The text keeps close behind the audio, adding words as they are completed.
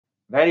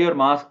Wear your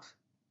masks,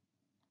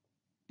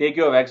 take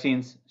your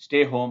vaccines,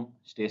 stay home,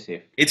 stay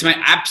safe. It's my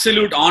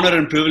absolute honor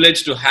and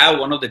privilege to have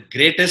one of the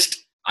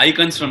greatest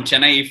icons from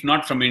Chennai, if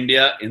not from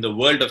India, in the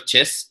world of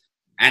chess,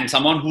 and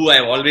someone who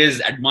I've always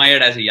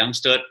admired as a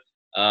youngster.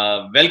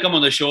 Welcome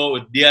on the show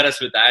with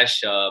DRS with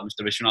Ash,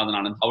 Mr. Viswanathan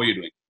Anand. How are you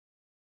doing?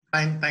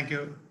 Fine, thank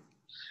you.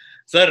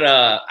 Sir,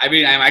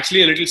 I'm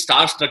actually a little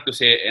starstruck to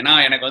say,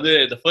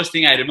 the first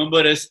thing I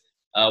remember is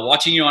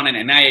watching you on an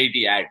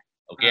NIIT ad,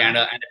 okay, and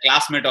a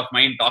classmate of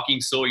mine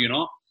talking so,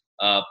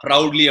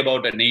 proudly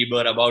about a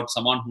neighbor, about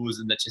someone who's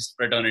in the chess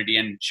fraternity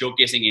and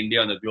showcasing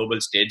India on the global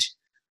stage.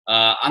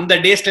 On the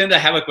day's time, I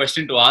have a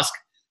question to ask.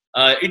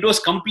 It was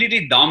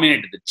completely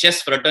dominated. The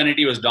chess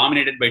fraternity was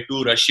dominated by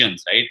two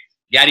Russians, right?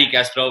 Garry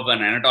Kasparov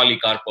and Anatoly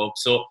Karpov.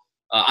 So,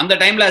 on the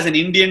time as an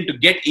Indian to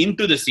get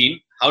into the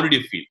scene, how did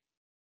you feel?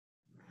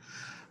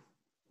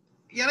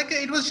 Yeah,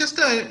 it was just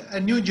a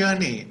new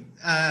journey.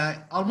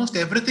 Almost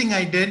everything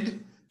I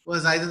did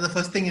was either the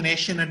first thing an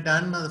Asian had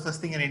done or the first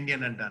thing an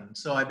Indian had done.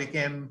 So I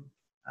became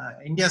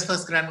India's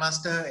first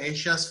Grandmaster,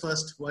 Asia's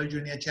first World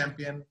Junior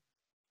Champion.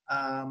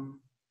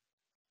 On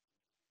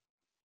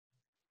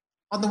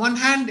the one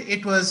hand,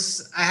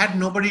 I had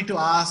nobody to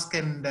ask,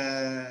 and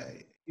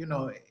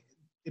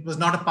it was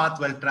not a path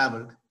well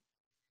traveled.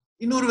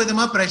 Innor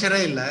vidama pressure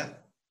illa.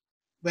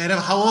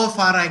 However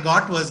far I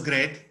got was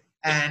great,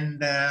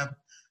 and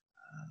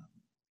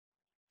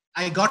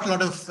I got a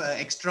lot of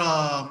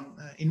extra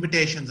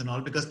invitations and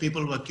all because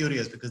people were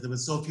curious because there were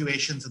so few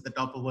Asians at the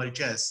top of world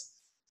chess.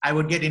 I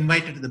would get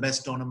invited to the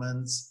best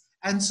tournaments.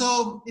 And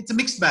so it's a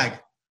mixed bag.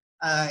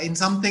 In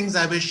some things,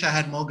 I wish I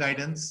had more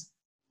guidance.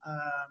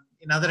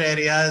 In other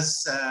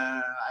areas,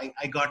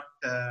 I got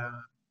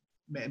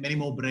many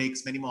more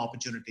breaks, many more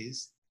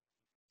opportunities.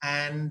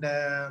 And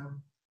I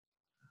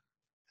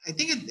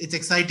think it's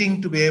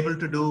exciting to be able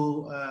to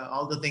do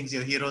all the things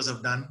your heroes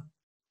have done.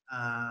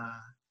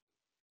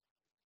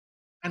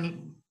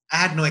 And I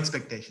had no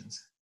expectations.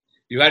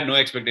 You had no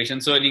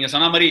expectations. So,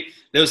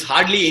 there was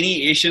hardly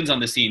any Asians on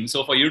the scene.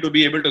 So, for you to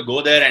be able to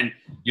go there and,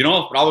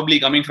 probably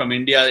coming from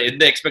India,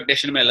 the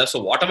expectation may less.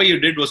 So, whatever you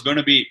did was going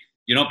to be,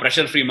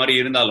 pressure-free.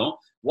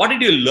 What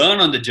did you learn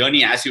on the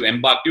journey as you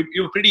embarked?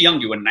 You were pretty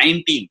young. You were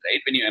 19, right,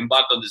 when you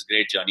embarked on this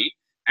great journey.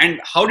 And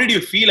how did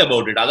you feel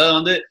about it?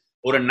 Other than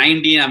or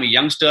 19, I'm a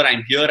youngster,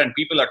 I'm here, and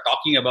people are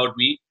talking about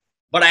me.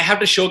 But I have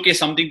to showcase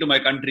something to my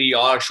country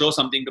or show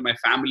something to my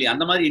family. And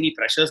any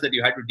pressures that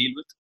you had to deal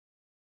with?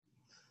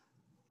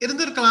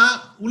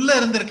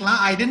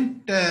 I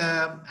didn't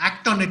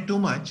act on it too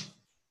much.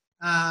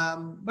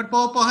 But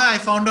I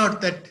found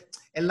out that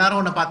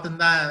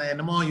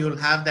you'll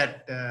have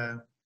that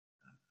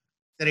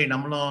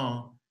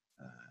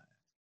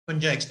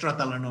extra.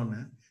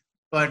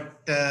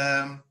 But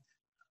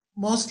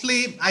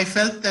mostly I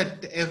felt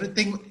that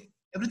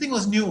everything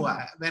was new.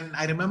 When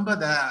I remember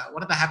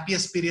one of the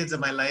happiest periods of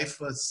my life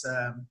was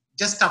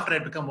just after I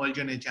became World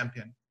Junior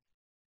Champion,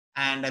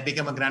 and I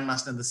became a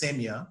Grandmaster in the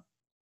same year.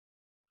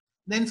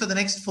 Then for the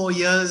next 4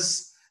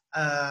 years,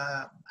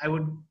 I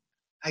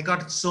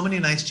got so many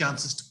nice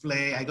chances to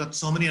play. I got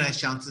so many nice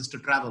chances to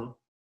travel,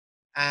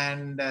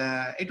 and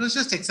it was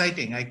just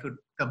exciting. I could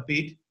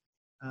compete.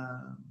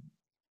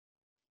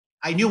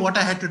 I knew what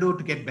I had to do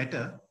to get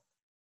better.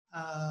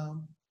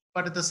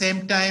 But at the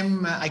same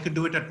time, I could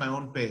do it at my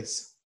own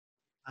pace.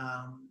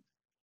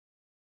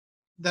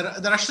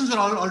 The Russians were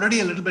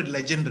already a little bit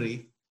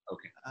legendary.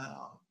 Okay.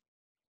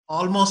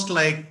 Almost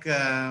like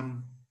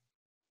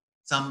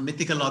some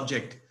mythical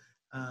object.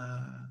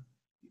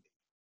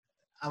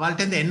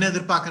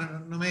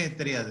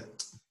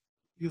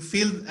 You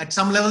feel at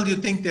some level you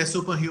think they're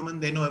superhuman.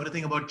 They know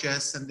everything about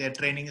chess and their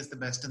training is the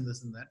best and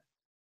this and that.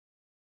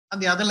 On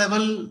the other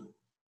level,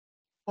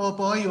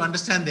 you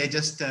understand they're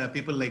just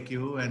people like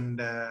you, and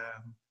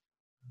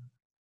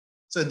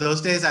so in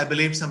those days I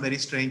believed some very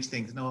strange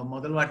things. No,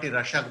 modal vaati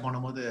Russia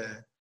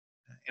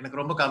எனக்கு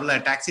ரொம்ப கவலை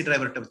taxi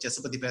driver chess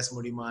பத்தி பேச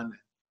முடியுமான்னு,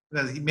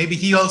 because maybe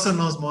he also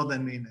knows more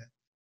than me.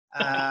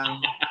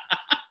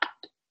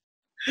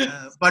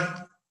 But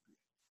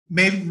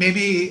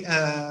maybe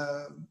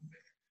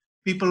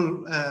people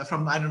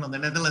from, I don't know,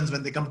 the Netherlands,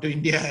 when they come to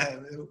India,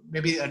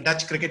 maybe a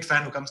Dutch cricket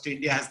fan who comes to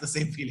India has the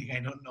same feeling. I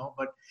don't know,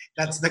 but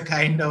that's the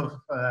kind of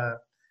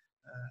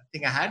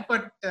thing I had.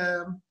 But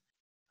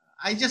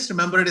I just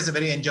remember it as a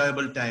very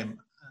enjoyable time.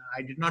 I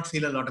did not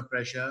feel a lot of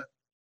pressure.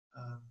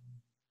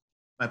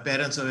 My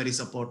parents were very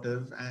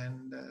supportive,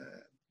 and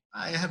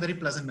I have very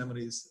pleasant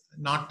memories.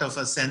 Not of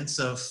a sense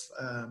of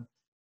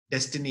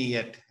destiny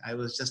yet. I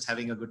was just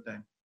having a good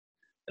time.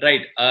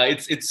 Right.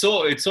 It's so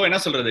it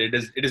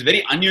is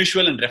very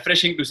unusual and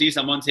refreshing to see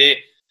someone say,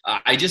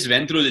 I just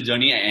went through the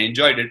journey, I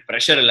enjoyed it,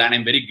 pressure and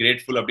I'm very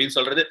grateful.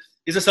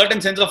 It's a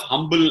certain sense of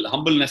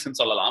humbleness and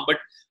so. But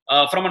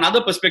from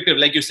another perspective,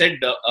 like you said,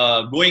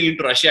 going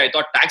into Russia, I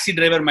thought taxi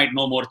driver might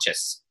know more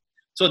chess.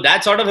 So that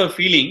sort of a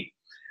feeling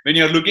when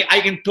you're looking, I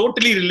can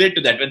totally relate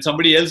to that when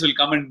somebody else will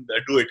come and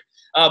do it.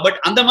 But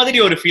அந்த மாதிரி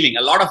ஒரு feeling,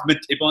 a lot of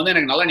myth. இப்போ வந்து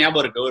எனக்கு நல்ல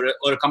ஞாபகம் இருக்கு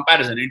ஒரு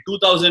comparison in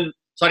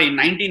sorry, in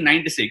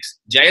 1996,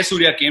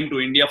 Jayasuriya came to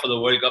India for the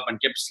World Cup and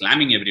kept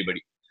slamming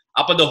everybody.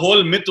 Appa the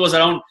whole myth was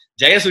around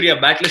Jayasuriya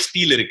bat la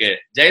steel irukke,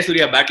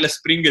 Jayasuriya bat la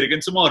spring irukke,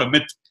 summa or a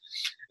myth.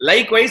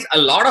 Likewise, a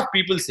lot of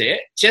people say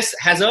chess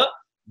has a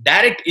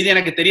direct, idu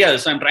enakku theriyadu,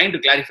 so I'm trying to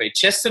clarify.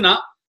 Chess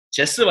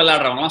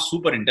viladravanga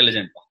super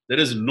intelligent.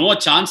 There is no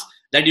chance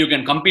that you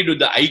can compete with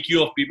the IQ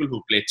of people who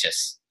play chess.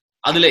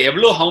 Adula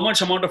how much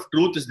amount of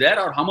truth is there,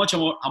 or how much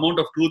amount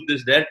of truth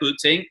is there to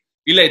saying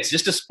illa it's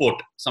just a sport,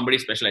 somebody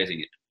specializing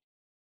it.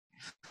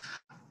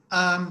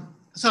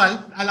 So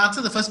I'll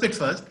answer the first bit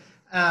first.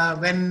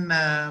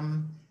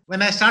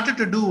 When I started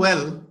to do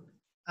well,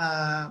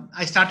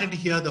 I started to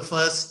hear the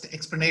first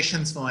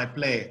explanations for my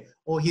play.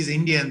 Oh, he's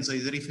Indian, so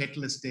he's very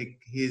fatalistic.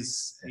 He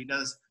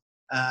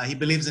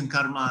believes in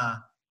karma.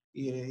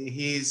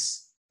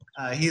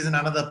 He's in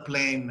another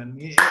plane,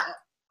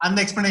 and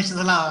the explanations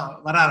alla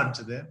vara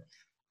arambichadu,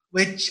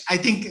 which I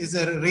think is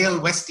a real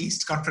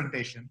West-East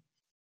confrontation.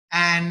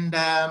 And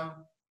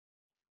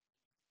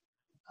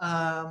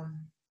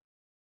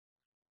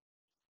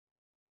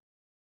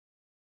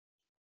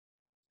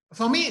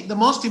for me, the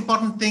most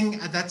important thing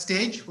at that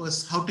stage was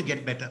how to get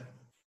better.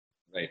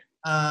 Right.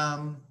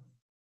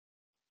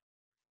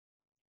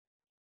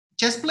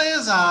 Chess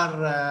players are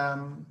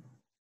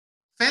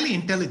fairly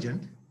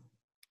intelligent.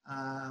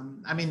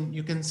 I mean,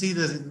 you can see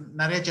the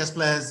Nariya chess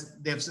players,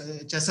 they've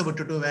chess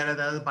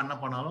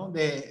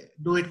they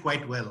do it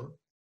quite well.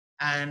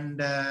 And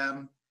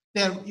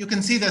you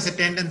can see there's a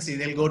tendency,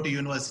 they'll go to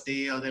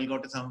university, or they'll go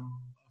to some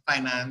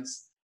finance,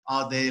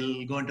 or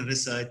they'll go into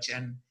research.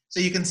 And so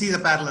you can see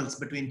the parallels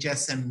between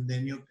chess and the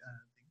new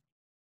thing.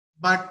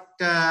 But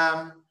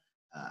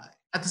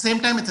at the same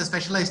time, it's a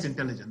specialized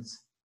intelligence.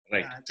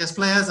 Right. Chess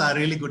players are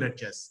really good at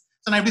chess.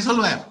 So நான் எப்படி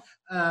சொல்லுவேன்,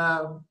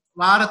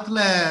 வாரத்துல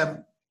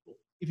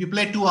if you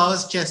play 2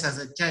 hours chess as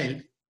a child,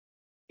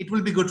 it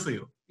will be good for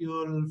you. You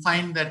will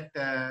find that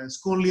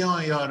school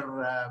you're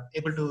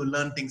able to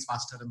learn things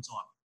faster and so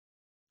on.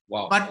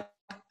 Wow. But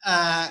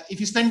if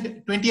you spend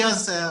 20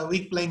 hours a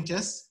week playing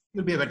chess,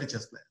 you'll be a better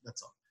chess player.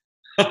 That's all.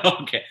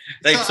 Okay.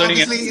 Right. So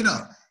obviously,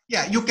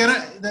 you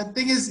cannot. The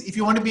thing is, if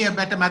you want to be a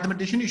better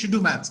mathematician, you should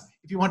do maths.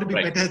 If you want to be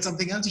better at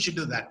something else, you should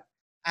do that.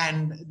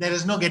 And there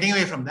is no getting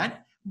away from that.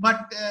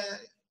 But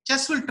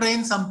chess will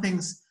train some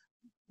things.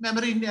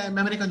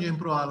 Memory கொஞ்சம்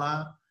improve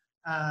ஆகலாம்.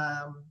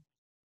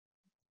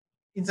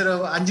 Instead of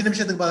 5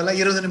 நிமிஷத்துக்கு பதிலா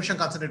 20 நிமிஷம்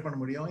concentrate பண்ண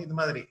முடியும். இது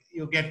மாதிரி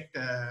you get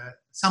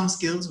some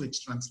skills which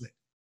translate.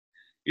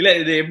 இல்ல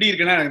இது எப்படி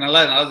இருக்குன்னா எனக்கு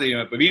நல்லா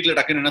தெரியும். இப்ப வீட்டுல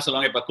டக்குன்னு என்ன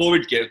சொல்லுவாங்க, இப்ப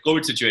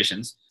கோவிட்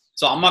சிச்சுவேஷன்ஸ்.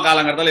 சோ அம்மா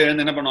காலங்கறதால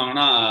எழுந்து என்ன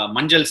பண்ணுவாங்கன்னா,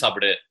 மஞ்சள்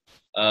சாப்பிடு,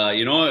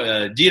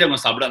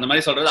 ஜீரகம் சாப்பிடு, அந்த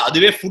மாதிரி சொல்றது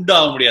அதுவே ஃபுட்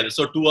ஆக முடியாது.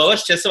 சோ 2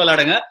 hours செஸ்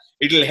விளையாடுங்க,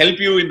 it will help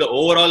you in the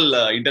overall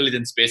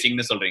intelligence spacing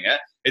னு சொல்றீங்க.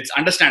 It's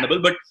understandable,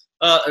 but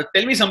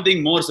tell me something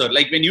more, sir.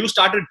 Like when you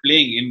started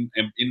playing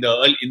in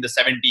the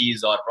 70s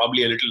or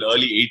probably a little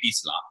early 80s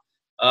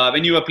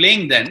when you were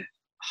playing then,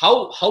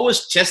 how was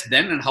chess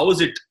then and how is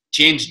it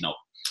changed now?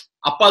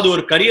 Appa adu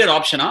or career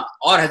option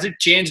or has it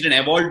changed and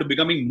evolved to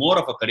becoming more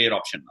of a career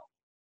option now?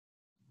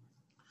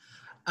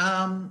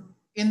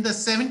 In the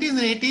 70s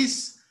and 80s,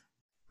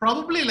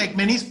 probably like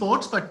many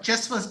sports, but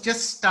chess was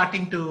just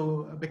starting to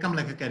become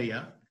like a career.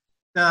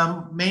 The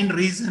main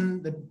reason,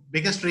 the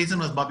biggest reason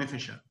was Bobby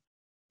Fischer.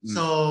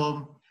 So,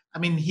 I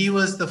mean, he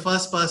was the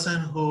first person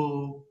who,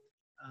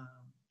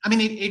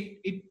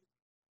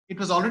 it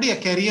was already a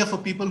career for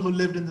people who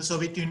lived in the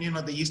Soviet Union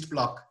or the East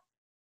Bloc.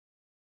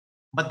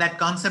 But that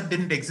concept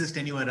didn't exist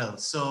anywhere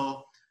else. So,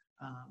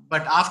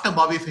 but after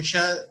Bobby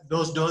Fischer,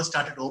 those doors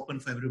started to open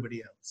for everybody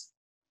else.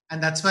 And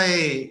that's why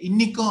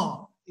innikum,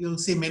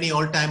 you'll see many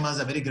old timers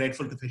are very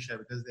grateful to Fischer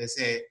because they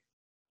say,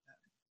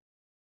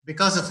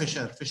 because of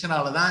Fischer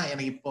நாலதான்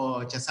எனக்கு இப்போ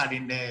chess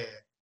ஆடிண்டே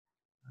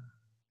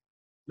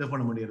live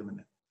பண்ண முடியுது.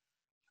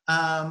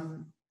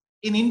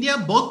 In India,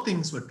 both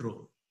things were true.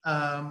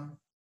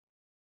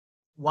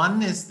 One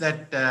is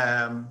that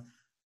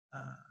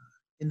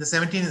in the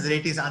 70s and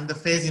 80s, and the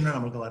phase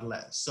namakku varala.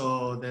 So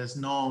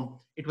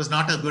it was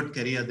not a good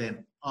career then,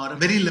 or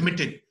very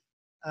limited.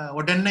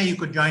 Udanna you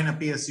could join a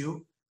PSU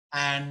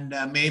and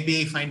maybe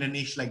find a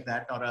niche like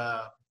that, or a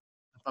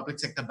public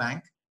sector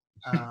bank.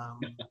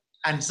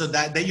 And so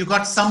that you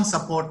got some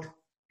support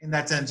in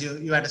that sense.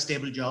 You had a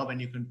stable job and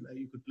you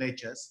could play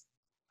chess.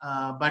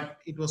 But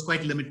it was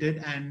quite limited.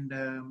 And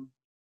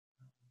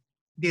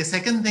the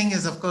second thing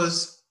is, of course,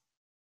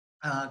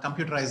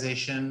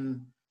 computerization,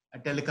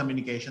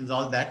 telecommunications,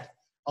 all that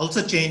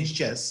also changed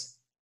chess.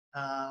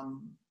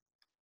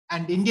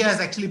 And India has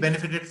actually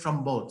benefited from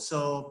both. So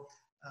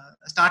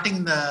starting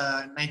in the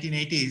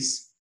 1980s,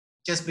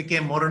 chess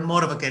became more and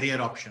more of a career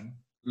option.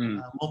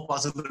 More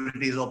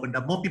possibilities opened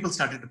up. More people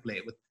started to play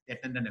with the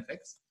attendant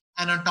effects.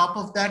 And on top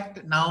of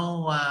that, now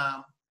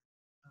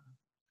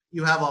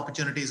you have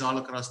opportunities all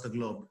across the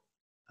globe.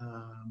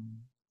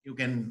 You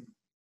can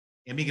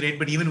emigrate,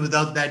 but even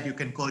without that, you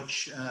can coach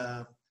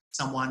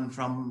someone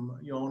from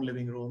your own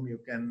living room. You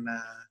can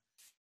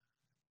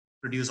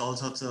produce all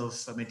sorts of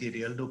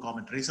material, do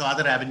commentary. So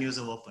other avenues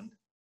have opened.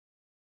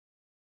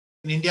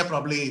 In India,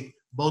 probably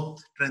both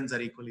trends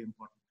are equally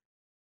important.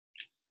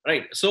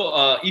 Right. So,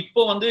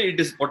 இப்போ வந்து it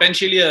is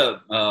potentially a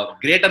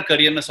greater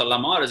career னு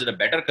சொல்லலாமா, or is it a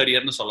better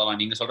career னு சொல்லலாம்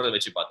நீங்க சொல்றத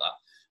வச்சு பார்த்தா?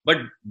 But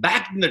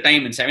back in the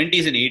time in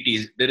 70s and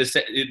 80s,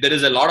 there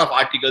is a lot of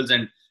articles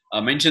and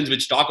mentions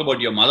which talk about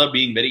your mother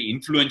being very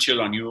influential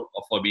on you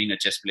for being a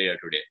chess player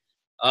today.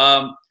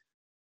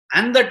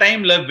 And the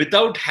time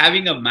without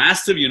having a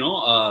massive,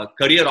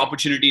 career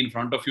opportunity in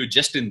front of you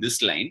just in this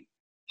line,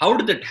 how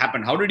did that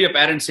happen? How did your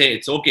parents say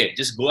it's okay,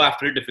 just go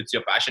after it if it's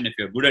your passion, if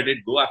you're good at it,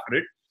 go after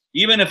it,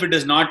 even if it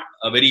is not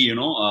a very,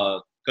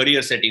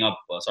 career setting up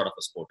sort of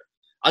a sport?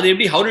 How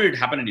did it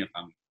happen in your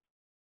family?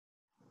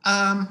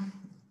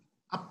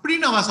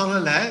 அப்படின்னு அவ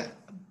சொல்லலை,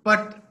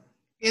 but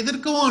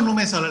எதிர்க்கவும்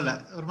ஒண்ணுமே சொல்லலை.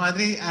 ஒரு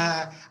மாதிரி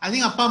I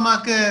think அப்பா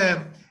அம்மாவுக்கு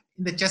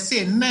இந்த செஸ்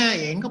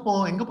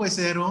எங்க போய்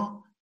சேரும்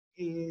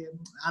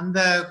அந்த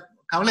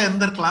கவலை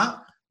இருந்திருக்கலாம்.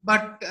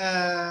 பட்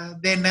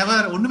தே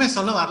நெவர் ஒண்ணுமே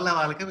சொல்ல வரல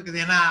வாழ்க்கை.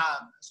 பிகாஸ் ஏன்னா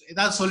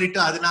ஏதாவது சொல்லிட்டு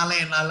அதனால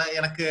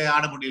எனக்கு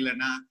ஆட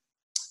முடியலன்னா,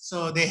 so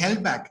they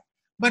help back.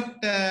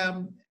 But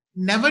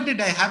never did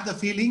I have the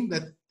feeling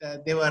that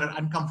they were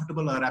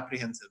uncomfortable or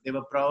apprehensive. They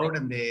were proud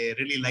and they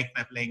really liked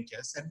my playing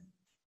chess. And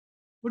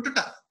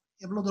விட்டுட்டா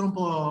எவ்வளவு தூரம்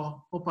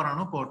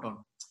போறானோ போட்டோம்.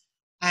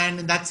 And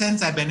in that sense,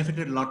 I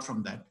benefited a lot from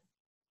that.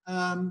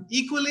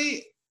 Equally,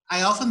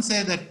 I often say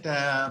that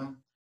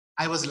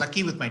I was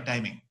lucky with my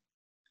timing.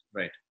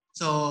 Right.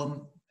 So,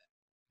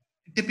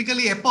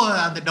 typically, எப்போ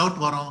அந்த doubt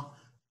வரும்,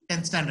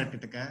 10th standard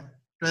கிட்டக்க,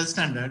 12th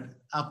standard,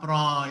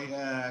 அப்புறம்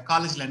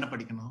காலேஜ்ல என்ன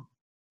படிக்கணும்,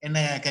 என்ன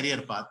career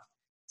path.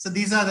 So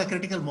these are the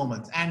critical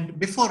moments. And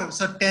before,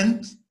 so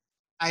 10th,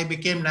 I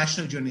became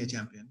national junior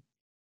champion.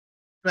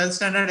 12th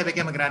standard, I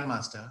became a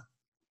Grandmaster.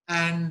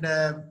 And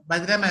by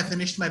the time I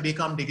finished my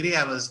BCom degree,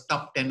 I was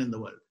top 10 in the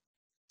world.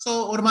 So,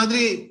 ஒரு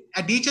மாதிரி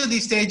at each of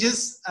these stages,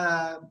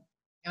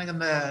 எனக்கு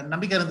அந்த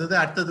நம்பிக்கை இருந்தது,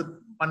 அடுத்தது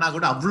பண்ணா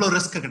கூட அவ்வளோ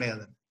ரிஸ்க்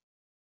கிடையாது.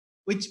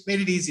 Which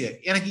made it easier.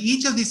 எனக்கு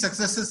each of these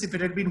successes, if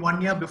it had been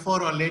 1 year before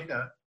or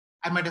later,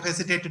 I might have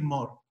hesitated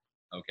more.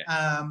 Okay.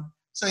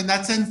 So in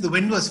that sense, the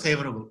wind was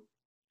favorable.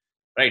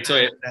 Right. So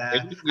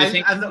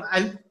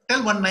I'll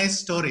tell one nice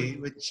story,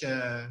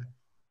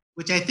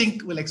 which I think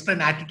will explain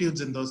attitudes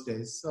in those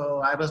days. So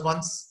I was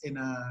once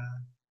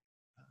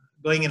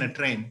going in a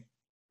train,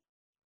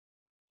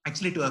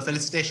 actually to a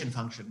felicitation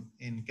function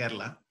in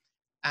Kerala,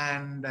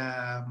 and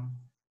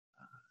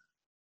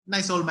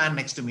nice old man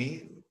next to me,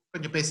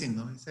 கொஞ்சம்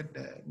பேசியிருந்தோம். He said,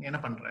 நீ என்ன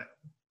பண்ற?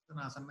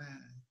 நான் சொன்னேன்,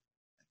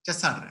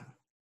 chess ஆடுறேன்.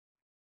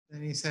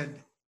 Then he said,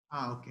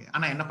 okay,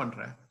 ஆனா என்ன பண்ற?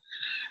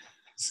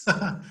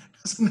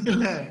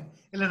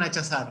 இல்ல நான்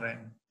செஸ்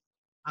ஆடுறேன்.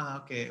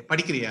 ஓகே,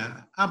 படிக்கிறியா?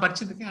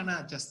 படிச்சுட்டு இருக்கேன், ஆனா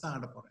செஸ் தான்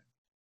ஆட போறேன்.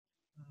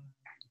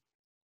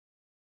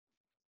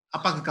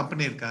 அப்பாக்கு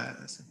கம்பெனி இருக்கா?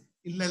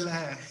 இல்ல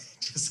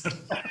செஸ்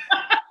ஆடுறேன்.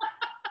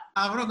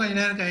 அப்புறம் கொஞ்ச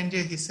நேரம்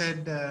கழிஞ்சு he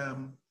said,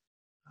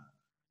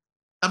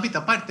 தம்பி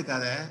தப்பா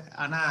எடுத்துக்காத,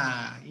 ஆனா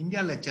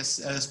இந்தியால செஸ்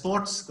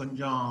ஸ்போர்ட்ஸ்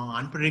கொஞ்சம்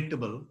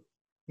அன்பிரடிக்டபிள்.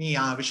 நீ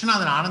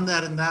விஸ்வநாதன் ஆனந்தா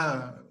இருந்தா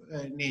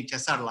நீ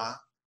செஸ் ஆடலாம்,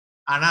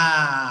 ஆனா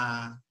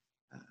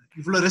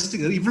இவ்வளவு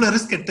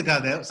risk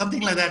எடுத்துக்காத.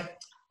 Something like that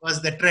was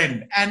the trend.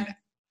 And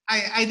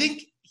I think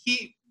he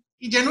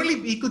generally,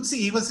 he could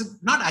see, he was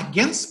not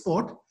against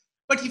sport,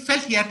 but he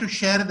felt he had to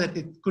share that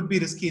it could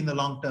be risky in the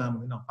long term,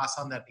 pass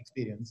on that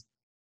experience.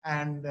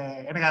 And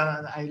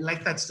I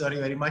like that story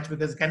very much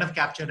because it kind of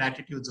captured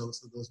attitudes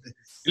also those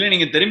days. இல்ல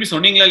நீங்க திரும்பி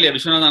சொன்னீங்களா இல்லையா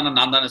விஸ்வநாதன்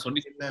நான் தானே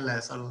சொன்னீங்க? இல்ல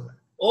சொல்லல.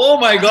 Oh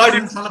my god,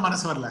 சொல்ல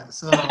மனசு வரல.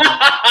 So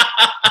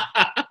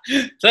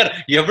சார்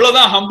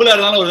எவ்வளவுதான் ஹம்பிளா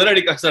இருந்தாலும் ஒரு தடவை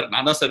அடிக்க சார்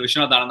நான் தான் சார்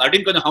விஸ்வநாதன் ஆனந்த்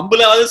அப்படின்னு கொஞ்சம்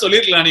ஹம்பிளாவது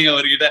சொல்லிருக்கலாம் நீங்க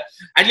அவர்கிட்ட.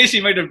 At least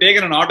he might have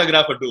taken an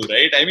autograph or two,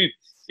 right? I mean,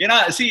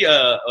 see,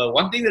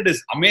 one thing that is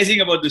amazing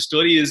about this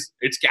story is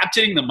it's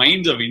capturing the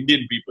minds of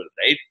Indian people,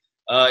 right?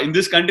 In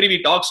this country, we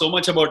talk so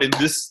much about in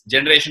this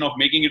generation of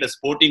making it a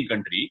sporting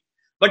country,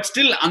 but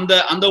still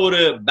அந்த ஒரு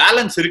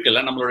balance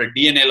இருக்குல்ல நம்மளோட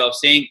DNA of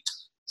saying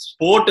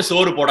sport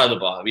சோறு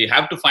போடாதுப்பா, we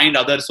have to find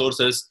other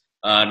sources.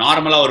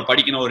 நார்மலா ஒரு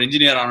படிக்கணும், ஒரு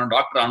engineer ஆகணும்,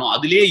 டாக்டர் ஆகணும்,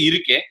 அதுலயே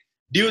இருக்கே.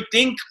 Do you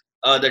think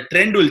the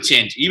trend will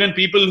change? Even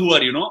people who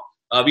are,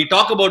 we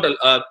talk about,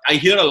 I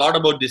hear a lot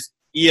about this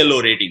ELO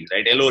ratings,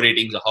 right? LO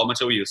ratings, or how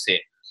much ever you say.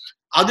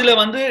 Adula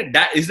vandu,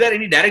 is there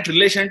any direct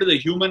relation to the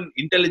human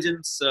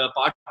intelligence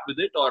part with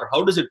it, or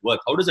how does it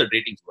work? How does the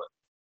ratings work?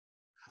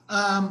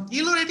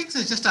 ELO ratings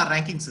is just our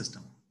ranking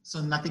system, so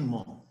nothing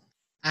more.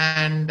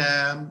 And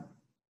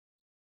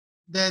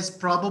there's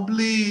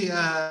probably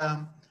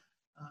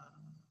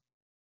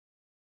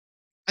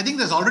I think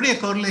there's already a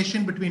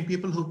correlation between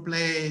people who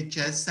play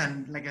chess and,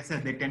 like I said,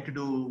 they tend to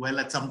do well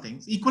at some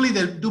things. Equally,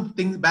 they'll do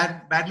things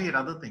badly at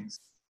other things.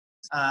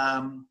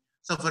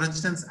 So, for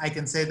instance, I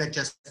can say that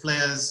chess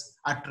players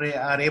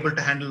are able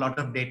to handle a lot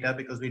of data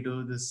because we do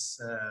this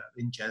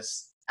in chess,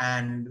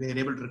 and we're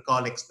able to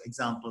recall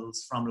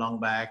examples from long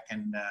back,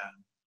 and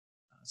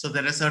so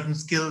there are certain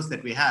skills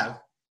that we have.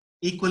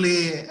 Equally,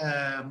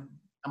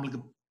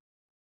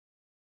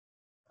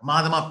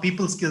 மாதமா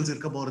people skills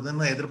இருக்க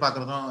போறதுன்னு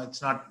எதிர்பார்க்கறதும்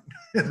it's not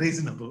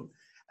reasonable.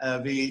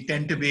 We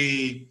tend to be,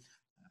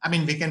 I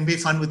mean, we can be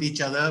fun with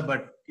each other,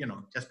 but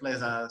chess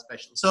players are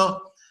special. So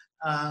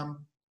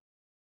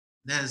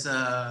there's a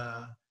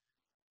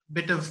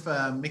bit of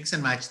mix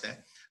and match there.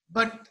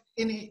 But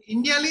in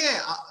India,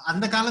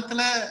 அந்த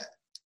காலத்துல,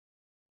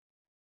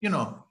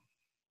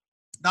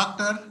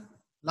 doctor,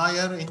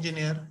 lawyer,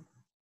 engineer,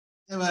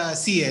 there were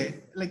CA,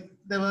 like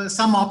there were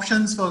some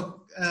options for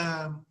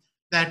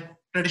that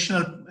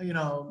traditional,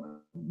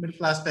 middle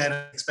class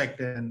parents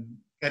expected and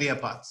career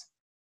paths.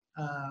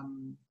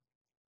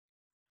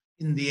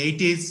 In the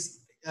 80s,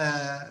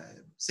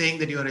 saying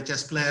that you are a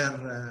chess player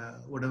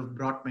would have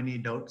brought many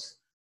doubts,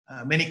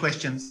 many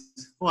questions.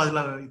 Oh,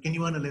 can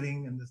you earn a living?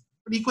 And this.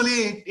 But equally,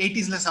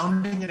 80s la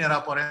sound engineer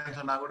போறேன்னு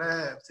சொன்னா கூட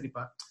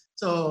சிரிப்பா.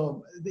 So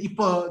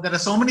there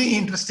are so many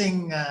interesting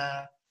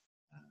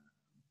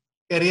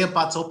career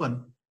paths open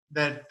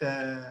that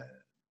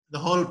the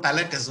whole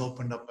palette has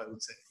opened up, I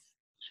would say.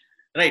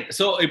 Right.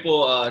 So,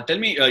 tell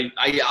me,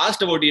 I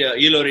asked about your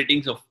ELO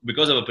ratings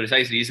because of a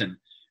precise reason.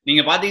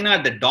 நீங்க பாத்தீங்கன்னா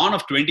at the dawn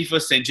of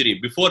 21st century,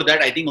 before that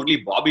I think only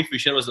Bobby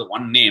Fischer was the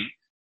one name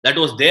that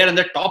was there in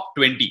the top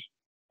 20.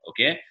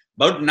 Okay,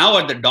 but now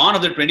at the dawn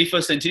of the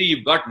 21st century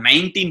you've got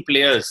 19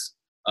 players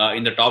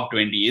in the top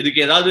 20.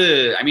 இதுக்கு ஏதாவது,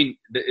 I mean,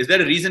 is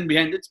there a reason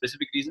behind it,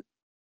 specific reason?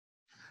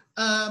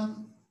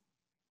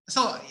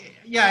 So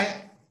yeah,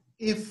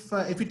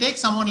 if you take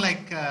someone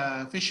like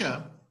Fischer,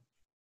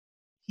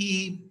 he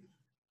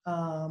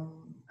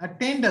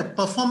attained a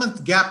performance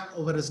gap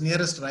over his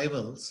nearest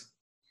rivals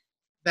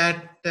that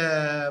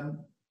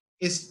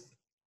is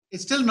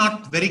still not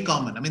very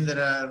common. I mean,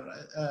 there are,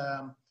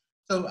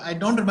 so I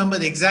don't remember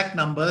the exact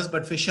numbers,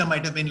 but Fischer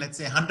might have been, let's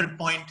say, 100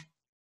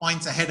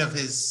 points ahead of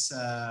his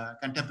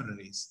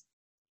contemporaries.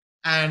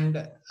 And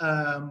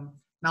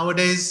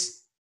nowadays,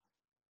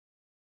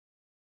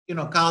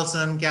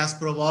 Carlson,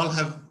 Kasparov, all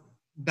have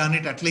done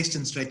it at least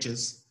in stretches.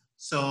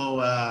 So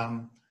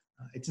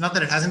it's not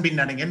that it hasn't been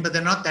done again, but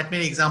there are not that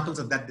many examples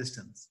of that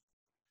distance.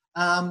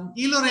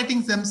 ELO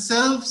ratings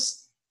themselves,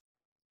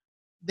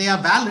 they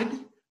are valid,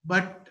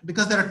 but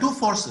because there are two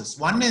forces.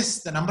 One is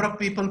the number of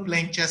people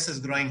playing chess is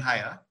growing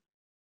higher,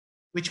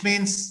 which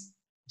means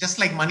just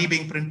like money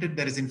being printed,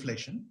 there is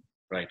inflation.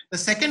 Right. The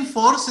second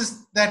force is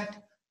that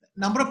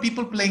number of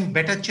people playing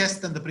better chess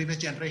than the previous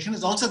generation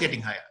is also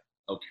getting higher.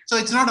 Okay. So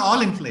it's not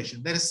all inflation.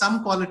 There is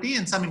some quality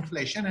and some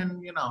inflation, and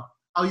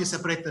how you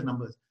separate the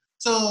numbers.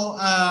 So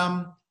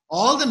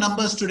all the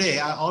numbers today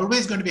are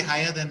always going to be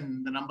higher than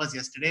the numbers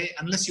yesterday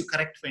unless you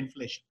correct for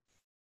inflation.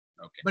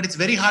 Okay. But it's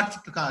very hard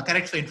to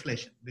correct for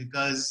inflation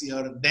because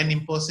you're then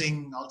imposing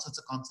all sorts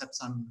of concepts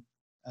on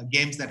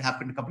games that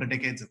happened a couple of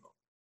decades ago,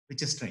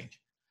 which is strange.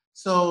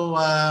 So,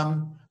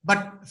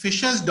 but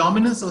Fischer's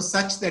dominance was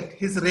such that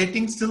his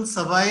rating still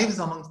survives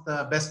amongst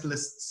the best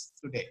lists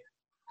today.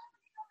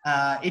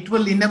 It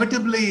will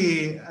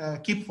inevitably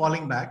keep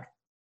falling back.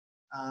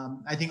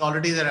 I think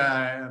already there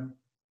are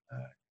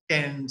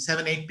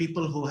 7, 8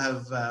 people who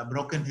have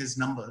broken his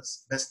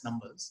numbers, best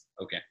numbers.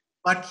 Okay.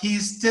 But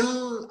he's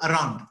still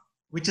around,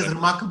 which is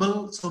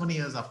remarkable so many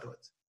years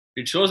afterwards.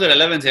 It shows the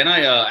relevance.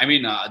 I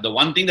mean, the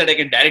one thing that I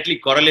can directly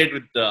correlate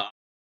with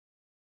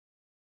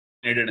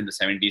in the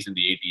 70s and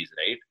the 80s,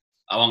 right?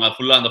 அவங்க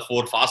ஃபுல்லா அந்த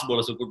 4 fast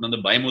bowlers கூட்டு வந்து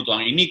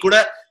பயமுத்துவாங்க. இன்னி கூட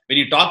when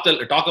you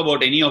talk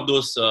about any of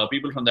those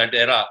people from that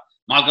era,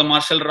 Malcolm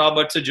Marshall,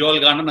 Roberts, Joel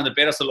Garner, அந்த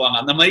பேரை சொல்லுவாங்க.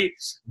 அந்த மாதிரி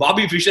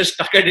Bobby Fischer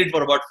stuck at it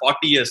for about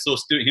 40 years. So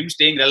him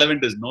staying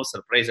relevant is no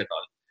surprise at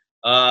all.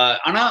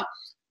 ஆனா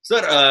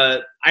sir,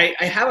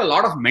 I have a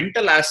lot of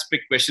mental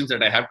aspect questions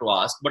that I have to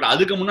ask, but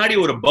அதுக்கு முன்னாடி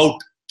ஒரு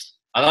பவுட்,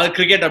 அதாவது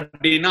cricket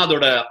அப்படின்னா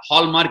அதோட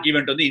hallmark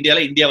event வந்து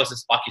India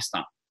versus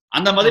Pakistan.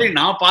 அந்த மாதிரி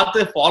நான் பார்த்து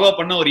ஃபாலோ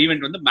பண்ண ஒரு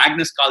ஈவெண்ட் வந்து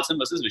Magnus Carlsen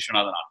versus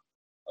Viswanathan Anand.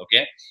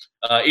 Okay,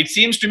 it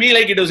seems to me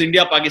like it was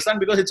India Pakistan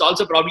because it's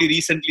also probably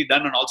recently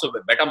done and also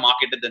better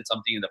marketed than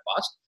something in the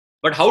past.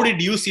 But how did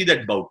you see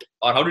that bout,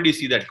 or how did you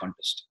see that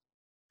contest?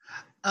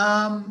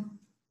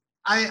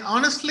 I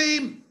honestly,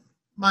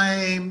 my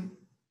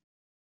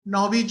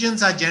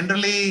Norwegians are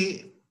generally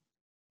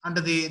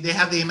they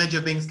have the image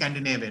of being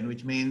Scandinavian,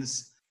 which means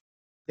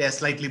they're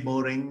slightly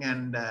boring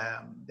and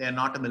they're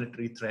not a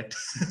military threat.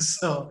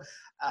 So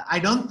I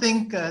don't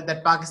think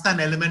that Pakistan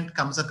element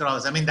comes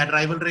across. I mean, that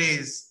rivalry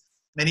is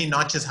many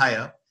notches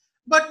higher.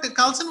 But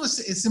Carlson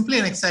is simply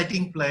an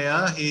exciting player.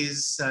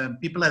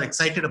 People are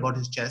excited about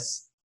his chess.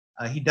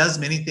 He does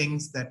many things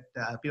that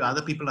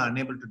other people are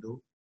unable to do.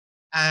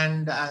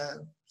 And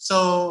so,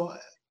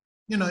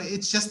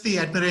 it's just the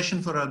admiration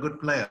for a good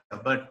player.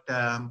 But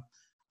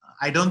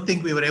I don't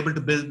think we were able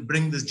to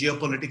bring this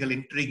geopolitical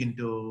intrigue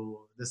into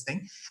this thing.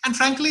 And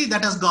frankly,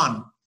 that has gone.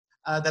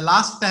 The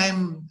last time,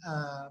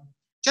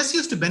 chess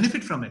used to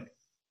benefit from it.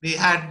 We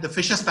had the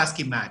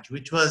Fischer-Spassky match,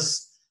 which was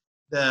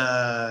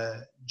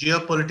the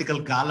geopolitical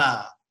gala,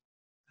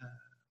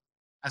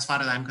 as far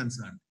as I'm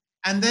concerned.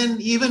 And then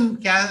even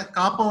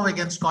Karpov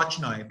against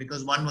Kochnoy,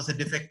 because one was a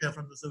defector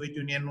from the Soviet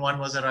Union, one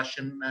was a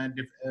Russian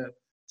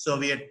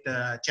Soviet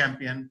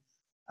champion,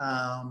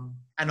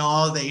 and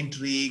all the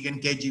intrigue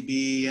and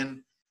KGB and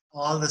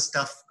all the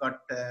stuff got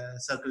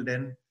circled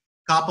in.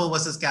 Karpov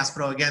versus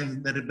Kasparov, again,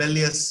 the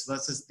rebellious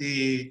versus the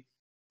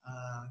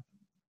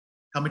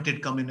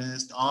committed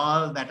communist,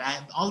 all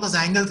those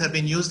angles have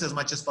been used as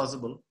much as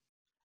possible.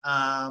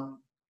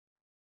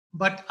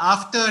 But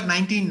after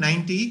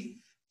 1990,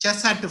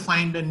 chess had to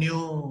find a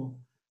new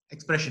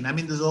expression. I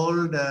mean, this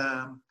old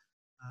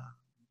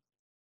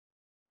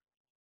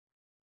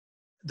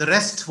the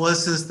rest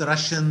versus the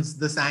Russians,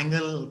 this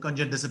angle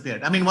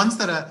disappeared. I mean, once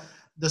the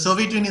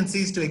Soviet Union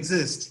ceased to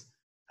exist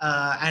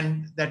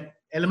and that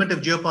element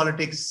of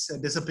geopolitics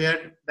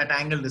disappeared, that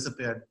angle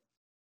disappeared.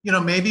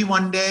 Maybe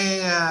one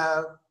day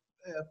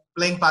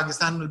playing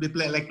Pakistan will be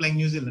like playing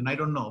New Zealand. I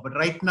don't know. But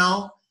right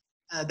now,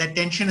 that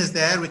tension is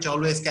there, which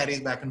always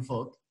carries back and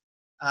forth.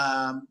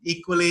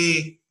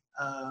 Equally,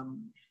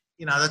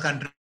 in other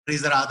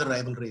countries, there are other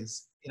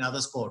rivalries in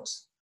other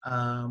sports.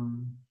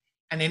 And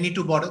any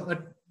two borders,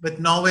 but with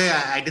Norway,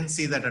 I didn't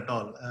see that at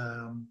all.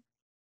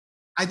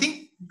 I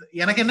think,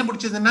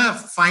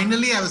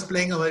 finally, I was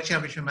playing a World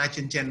Championship match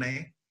in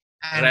Chennai.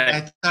 And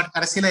I thought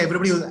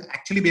everybody will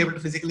actually be able to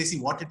physically see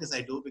what it is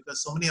I do,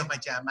 because so many of my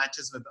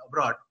matches were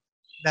abroad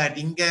that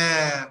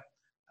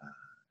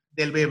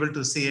they'll be able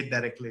to see it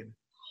directly.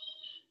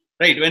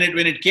 Right. When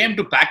it came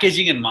to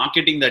packaging and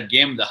marketing that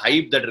game, the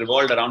hype that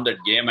revolved around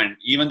that game, and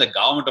even the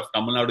government of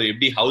Tamil Nadu,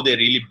 how they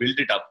really built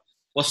it up,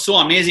 was so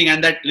amazing.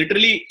 And that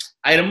literally,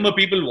 I remember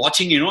people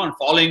watching, and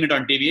following it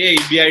on TV.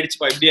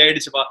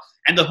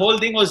 And the whole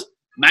thing was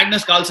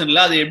Magnus Carlson.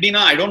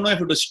 I don't know if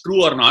it was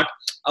true or not.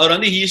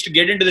 He used to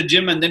get into the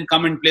gym and then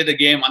come and play the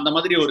game. And the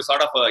madri or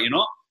sort of,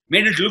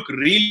 made it look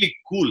really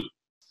cool.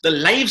 The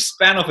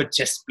lifespan of a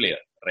chess player,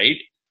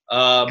 right?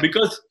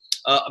 Because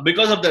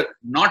of the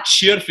not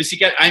sheer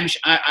physical,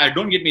 I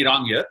don't get me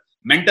wrong here.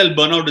 Mental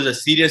burnout is a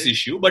serious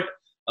issue, but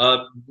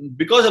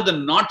because of the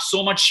not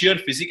so much sheer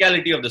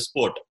physicality of the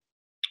sport,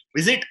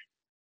 is it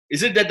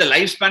that the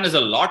lifespan is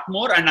a lot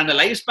more, and the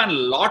lifespan a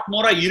lot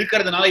more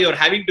you're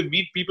having to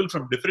meet people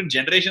from different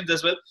generations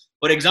as well?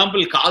 For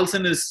example,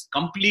 Carlson is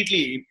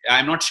completely,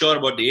 I'm not sure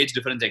about the age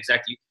difference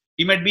exactly.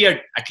 He might be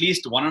at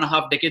least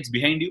 1.5 decades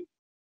behind you,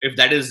 if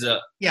that is.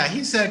 Yeah,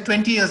 he's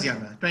 20 years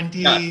younger,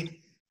 20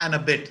 and a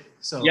bit.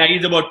 So yeah,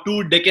 he's about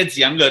 2 decades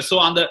younger. So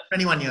on the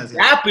 21 years.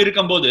 Gap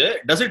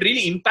does it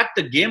really impact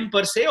the game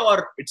per se,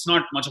 or it's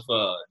not much of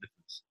a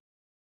difference?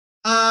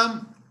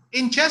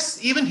 In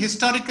chess, even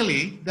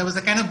historically, there was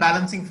a kind of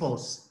balancing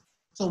force.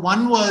 So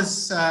one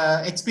was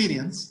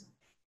experience,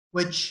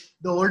 which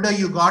the older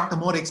you got, the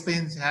more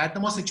experience you had,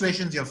 the more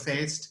situations you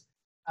faced.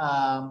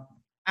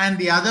 And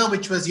the other,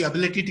 which was your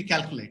ability to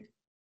calculate,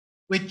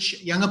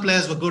 which younger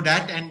players were good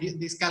at, and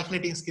these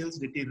calculating skills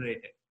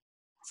deteriorated.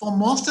 For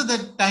most of the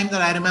time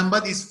that I remember,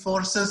 these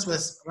forces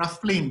was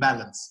roughly in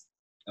balance.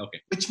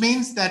 Okay. Which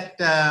means that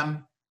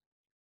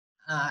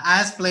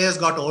as players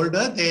got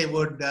older, they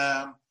would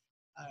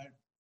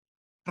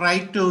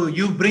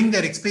you bring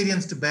their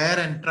experience to bear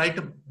and try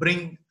to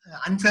bring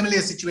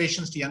unfamiliar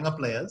situations to younger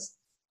players.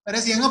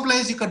 Whereas younger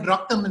players, you could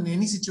drop them in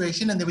any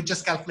situation and they would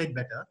just calculate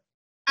better.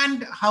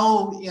 And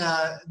how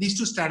these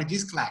two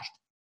strategies clashed.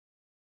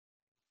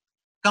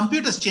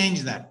 Computers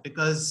changed that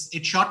because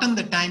it shortened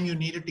the time you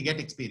needed to get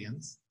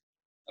experience.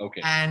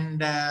 Okay.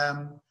 And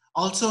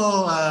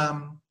also,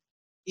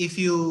 if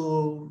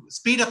you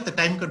speed up the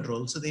time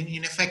control, so then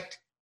in effect,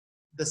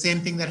 the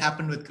same thing that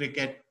happened with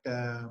cricket,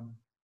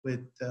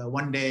 with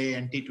one day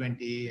and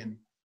T20, and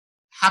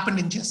happened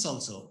in chess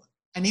also.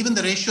 And even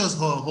the ratios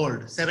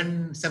hold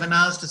 7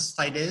 hours to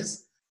 5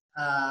 days,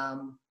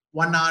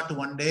 1 hour to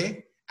 1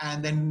 day,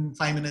 and then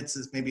 5 minutes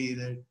is maybe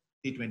the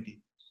T20.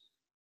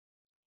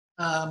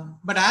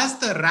 But as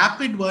the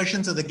rapid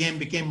versions of the game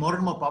became more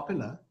and more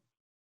popular,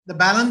 the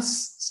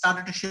balance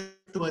started to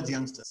shift towards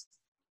youngsters.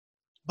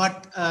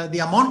 But the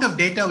amount of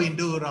data we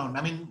do around,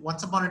 I mean,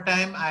 once upon a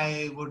time,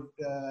 I would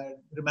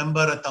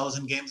remember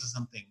 1,000 games or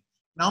something.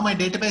 Now my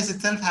database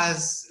itself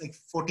has like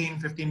 14,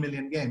 15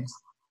 million games,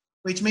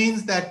 which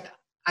means that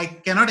I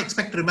cannot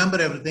expect to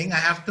remember everything. I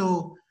have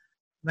to,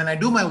 when I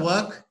do my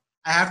work,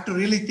 I have to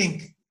really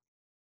think.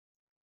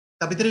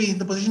 In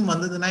the position,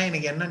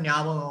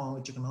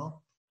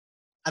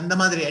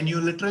 and you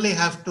literally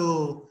have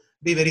to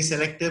be very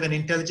selective and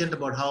intelligent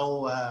about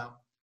how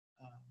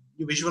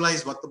you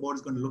visualize what the board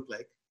is going to look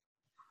like.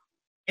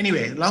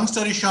 Anyway, long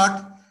story short,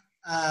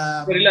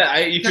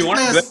 if you want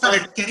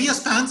career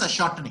spans are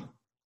shortening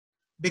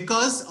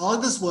because all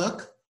this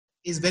work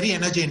is very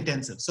energy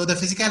intensive. So the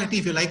physicality,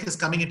 if you like, is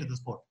coming into the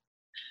sport.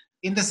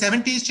 In the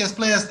 70s, chess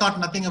players thought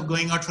nothing of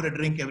going out for a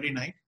drink every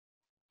night.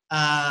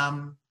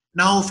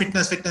 Now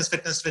fitness,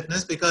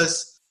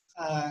 because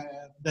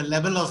the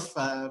level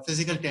of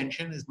physical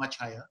tension is much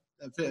higher.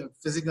 The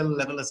physical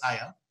level is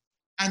higher.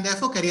 And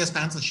therefore, career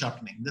spans are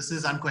shortening. This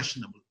is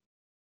unquestionable.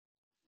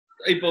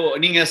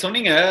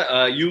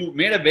 You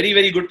made a very,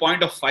 very good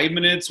point of 5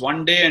 minutes,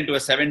 1 day into a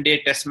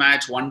 7-day test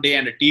match, 1 day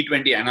and a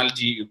T20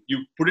 analogy.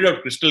 You put it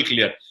out crystal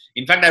clear.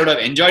 In fact, I would have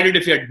enjoyed it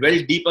if you had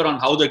dwelled deeper on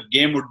how the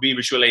game would be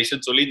visualized.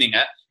 You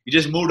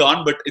just moved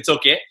on, but it's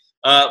okay.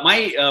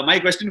 My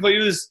question for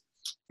you is,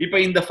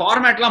 in the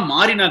format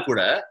marina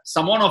kuda,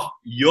 someone of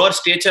your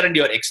stature and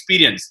your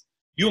experience,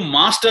 you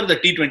master the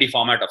T20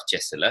 format of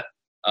chess.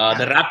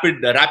 the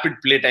rapid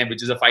play time,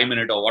 which is a 5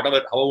 minute or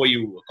whatever, however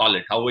you call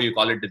it,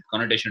 the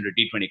connotation to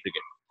T20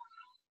 cricket.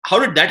 How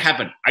did that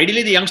happen?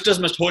 Ideally, the youngsters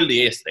must hold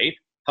the ace, right?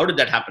 How did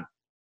that happen?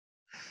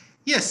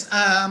 Yes.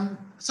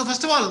 So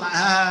first of all,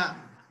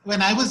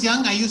 when I was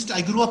young,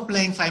 I grew up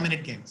playing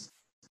 5-minute games.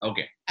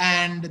 Okay.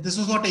 And this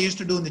was what I used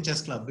to do in the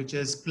chess club, which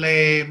is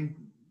play,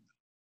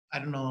 I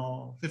don't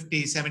know,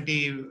 50,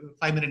 70,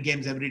 5-minute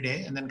games every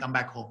day and then come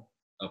back home.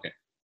 Okay.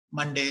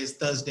 Mondays,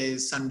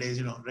 Thursdays,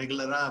 Sundays,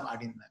 regular.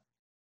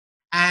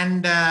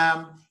 And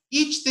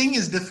each thing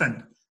is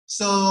different.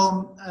 So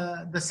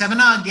the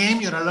 7-hour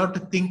game, you're allowed to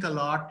think a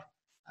lot.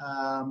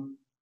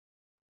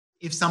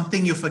 If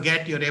something you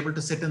forget, you're able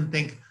to sit and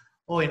think,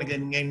 oh, எனக்கு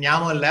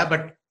ஞாபகம் இல்லை,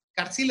 but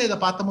கடைசியில் இதை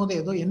பார்த்தும் போது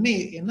ஏதோ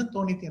என்ன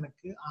தோணித்து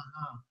எனக்கு,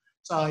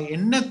 ஸோ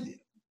என்ன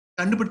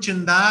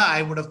கண்டுபிடிச்சிருந்தா I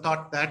would have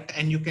thought that,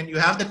 and you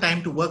have the time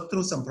to work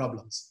through some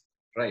problems.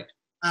 Right.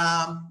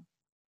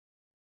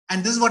 And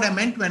this is what I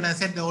meant when I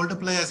said the older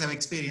players have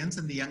experience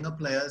and the younger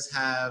players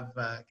have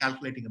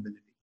calculating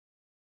ability.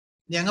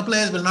 The younger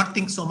players will not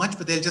think so much,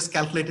 but they'll just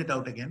calculate it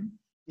out again.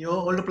 Your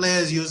older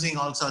players using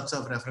all sorts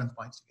of reference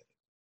points to get it.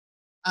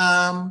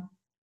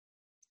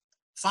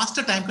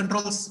 Faster time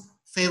controls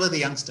favor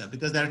the youngster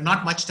because there's not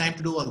much time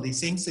to do all these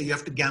things, so you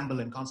have to gamble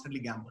and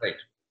constantly gamble. Right.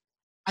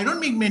 I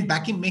don't mean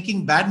making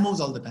bad moves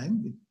all the time,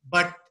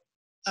 but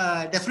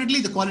definitely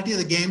the quality of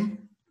the game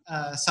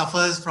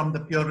suffers from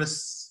the purist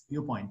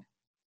viewpoint.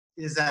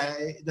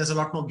 There's a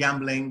lot more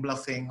gambling,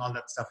 bluffing, all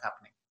that stuff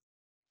happening.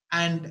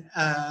 And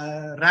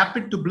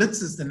rapid to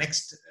blitz is the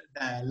next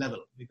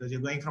level because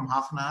you're going from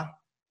half-an-hour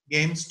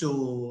games to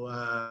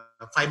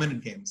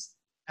 5-minute games.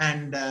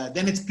 And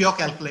then it's pure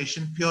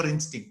calculation, pure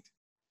instinct.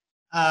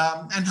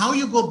 And how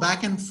you go back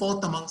and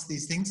forth amongst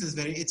these things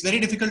it's very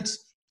difficult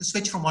to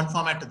switch from one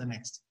format to the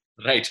next.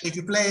 Right. If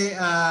you play,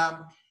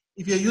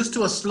 if you're used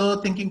to a slow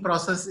thinking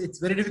process, it's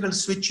very difficult to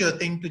switch your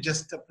thing to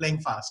just playing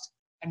fast.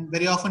 And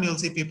very often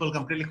you'll see people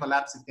completely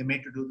collapse if they're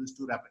made to do this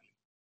too rapidly.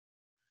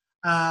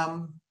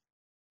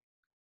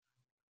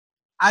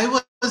 I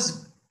was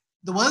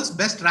the world's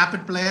best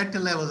rapid player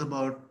till I was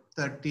about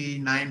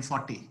 39,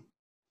 40.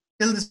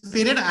 Till this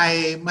period,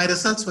 my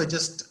results were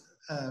just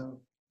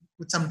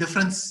with some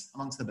difference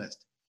amongst the best.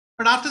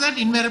 But after that,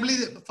 invariably,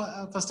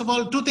 first of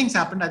all, two things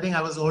happened. I think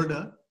I was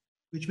older,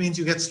 which means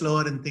you get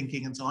slower in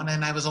thinking and so on.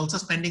 And I was also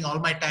spending all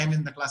my time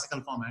in the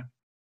classical format.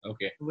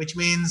 Okay. Which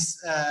means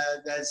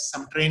there's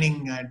some training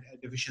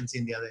deficiency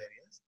in the other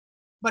areas.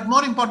 But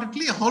more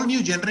importantly, a whole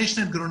new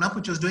generation had grown up,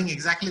 which was doing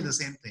exactly the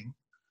same thing.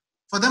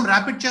 For them,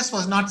 rapid chess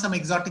was not some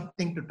exotic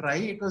thing to try.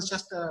 It was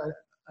just a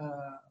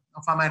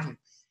format.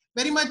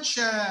 Very much,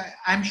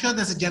 I'm sure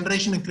there's a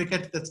generation in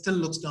cricket that still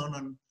looks down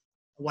on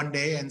one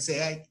day and say,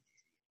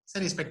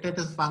 sorry,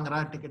 spectators fangra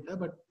ticket,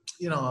 but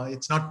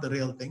it's not the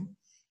real thing.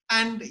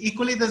 And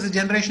equally, there's a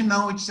generation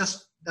now which just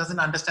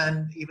doesn't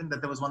understand even that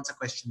there was once a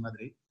question,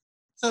 Madri.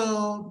 So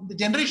the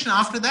generation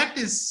after that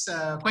is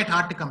quite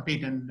hard to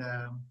compete. And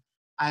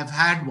I've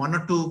had one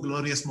or two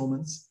glorious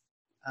moments,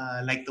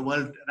 like the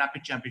World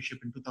Rapid Championship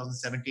in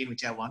 2017,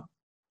 which I won.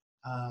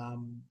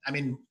 I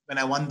mean, when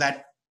I won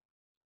that,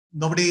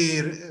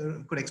 nobody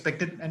could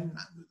expect it. And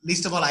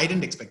least of all, I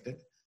didn't expect it.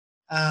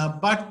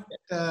 But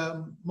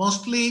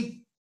mostly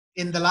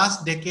in the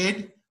last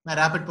decade, my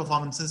rapid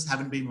performances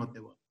haven't been what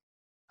they were.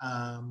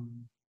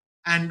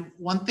 And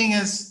one thing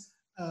is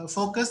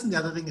focus and the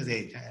other thing is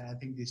age. I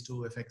think these two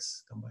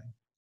effects combine.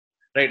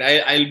 Right.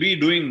 I'll be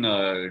doing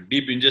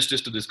deep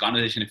injustice to this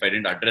conversation if I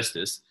didn't address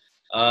this.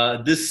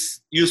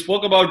 You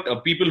spoke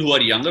about people who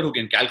are younger who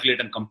can calculate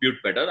and compute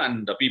better,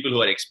 and the people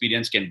who are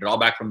experienced can draw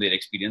back from their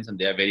experience and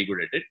they are very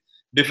good at it.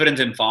 Difference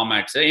in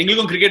formats.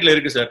 எங்களுக்கும் கிரிக்கெட்ல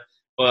இருக்கு sir.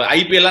 இப்போ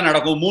ஐபிஎல்லாம்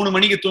நடக்கும் 3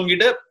 மணிக்கு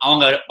தூங்கிட்டு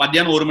அவங்க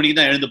மத்தியானம் 1 மணிக்கு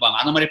தான் எழுந்துப்பாங்க.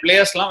 அந்த மாதிரி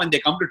பிளேயர்ஸ்லாம் when they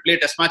come to play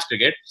test match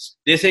cricket,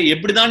 they say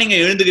எப்படிதான் நீங்க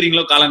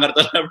எழுந்துக்கிறீங்களோ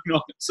காலங்காலத்தால அப்படின்னு.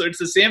 So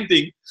it's the same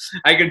thing.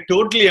 I can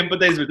totally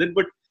empathize with it.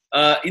 But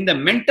in the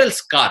mental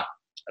scar,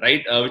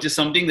 right, which is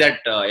something that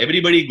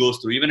everybody goes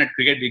through, even at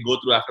cricket we go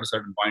through after a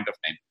certain point of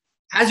time.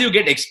 As you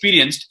get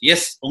experienced,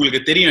 yes,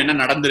 உங்களுக்கு தெரியும் என்ன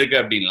நடந்திருக்கு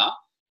அப்படின்லாம்,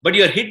 but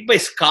you are hit by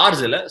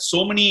scars,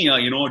 so many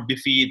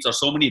defeats or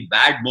so many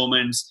bad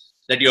moments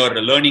that you are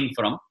learning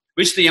from,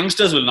 which the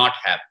youngsters will not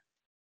have.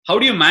 How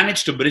do you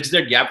manage to bridge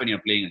that gap when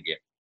you're playing a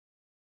game?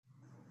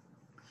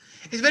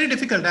 It's very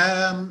difficult.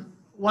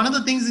 One of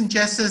the things in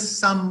chess is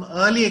some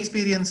early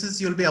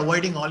experiences you'll be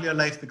avoiding all your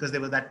life because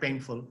they were that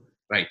painful.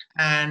 Right.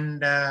 And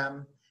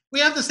we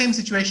have the same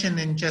situation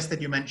in chess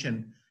that you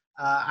mentioned.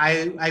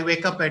 I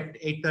wake up at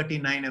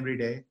 8:39 every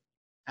day,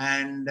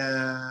 and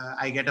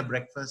I get a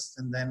breakfast,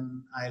 and then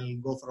I'll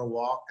go for a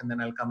walk, and then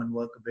I'll come and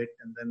work a bit,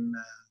 and then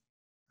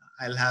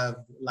I'll have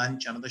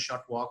lunch, another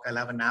short walk, I'll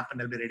have a nap, and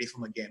I'll be ready for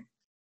my game.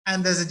 And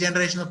there's a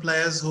generation of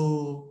players who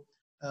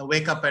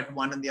wake up at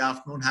 1 in the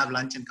afternoon, have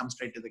lunch, and come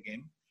straight to the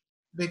game.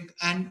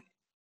 And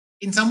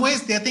in some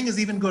ways, their thing is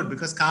even good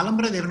because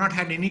Kalambra, they've not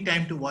had any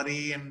time to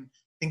worry and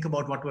think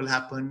about what will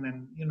happen, and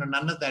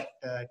none of that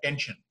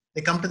tension.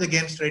 They come to the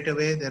game straight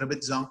away. They're a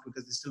bit zonked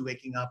because they're still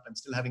waking up and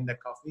still having that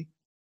coffee.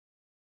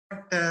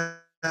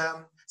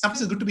 But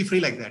sometimes it's good to be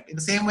free like that. In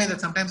the same way that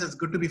sometimes it's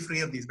good to be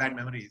free of these bad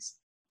memories.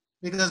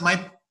 Because my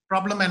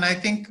problem, and I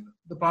think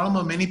the problem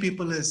of many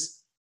people, is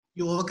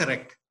you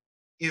overcorrect.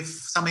 If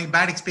some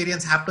bad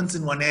experience happens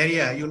in one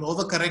area, you'll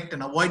overcorrect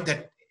and avoid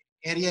that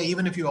area,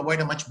 even if you avoid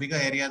a much bigger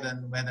area than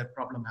where that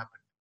problem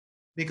happened,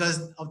 because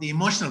of the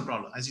emotional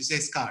problem, as you say,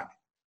 scarred.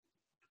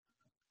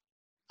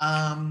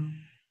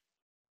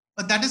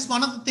 But that is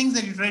one of the things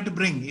that you try to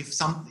bring.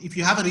 If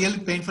you have a really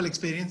painful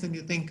experience and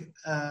you think,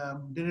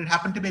 did it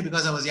happen to me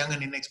because I was young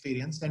and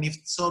inexperienced? And if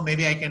so,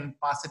 maybe I can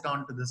pass it on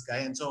to this guy.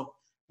 And so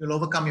you'll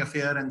overcome your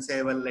fear and say,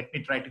 well, let me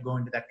try to go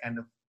into that kind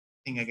of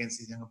thing against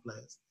these younger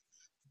players.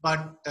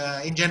 But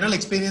in general,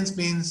 experience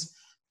means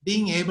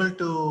being able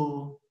to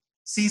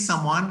see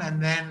someone and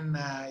then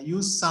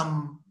use some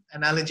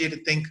analogy to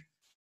think,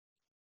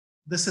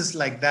 this is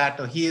like that,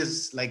 or he is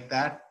like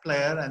that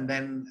player, and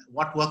then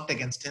what worked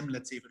against him,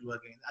 let's see if it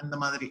worked against. And the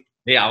Madri.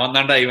 Yeah,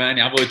 avandanda ivan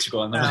nyabagam vechuko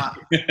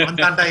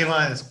avandanda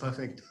ivan is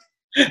perfect.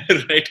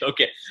 Right.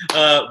 Okay.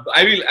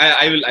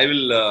 I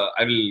will.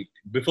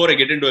 Before I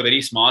get into a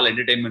very small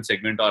entertainment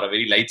segment or a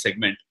very light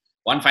segment,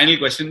 one final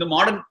question: the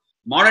modern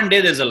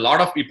day, there's a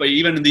lot of people,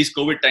 even in these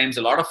COVID times,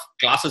 a lot of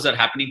classes are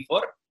happening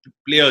for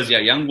players,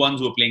 young ones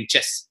who are playing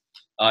chess.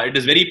 It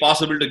is very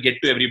possible to get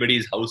to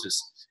everybody's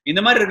houses. In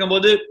the matter,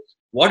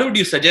 what would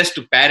you suggest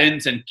to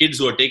parents and kids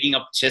who are taking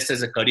up chess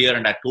as a career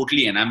and are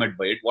totally enamored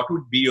by it? What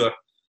would be your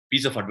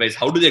piece of advice?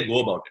 How do they go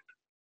about it?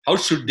 How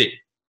should they?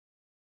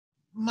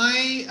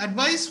 My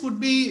advice would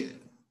be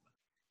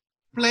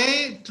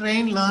play,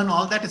 train, learn,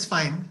 all that is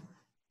fine.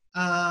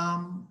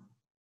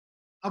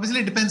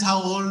 Obviously, it depends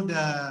how old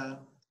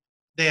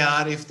they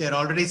are. If they're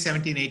already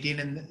 17, 18,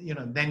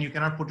 and then you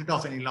cannot put it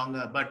off any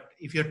longer. But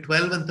if you're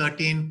 12 and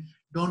 13,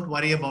 don't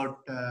worry about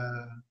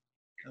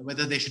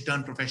whether they should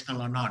turn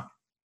professional or not.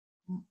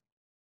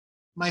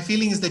 My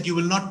feeling is that you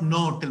will not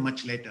know till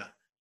much later.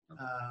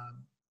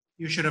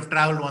 You should have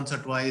traveled once or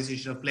twice. You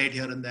should have played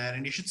here and there,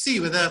 and you should see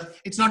whether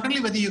it's not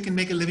only whether you can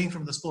make a living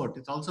from the sport.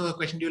 It's also a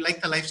question: do you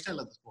like the lifestyle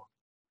of the sport?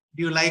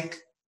 Do you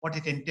like what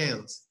it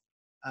entails?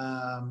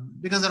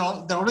 Because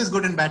they're always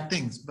good and bad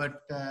things.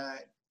 But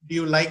do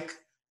you like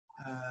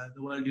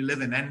the world you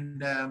live in?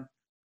 And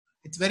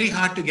it's very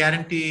hard to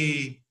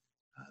guarantee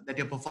that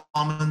your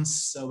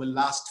performance will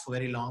last for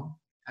very long,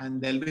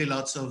 and there'll be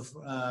lots of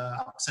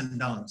ups and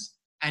downs.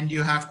 And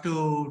you have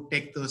to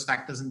take those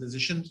factors in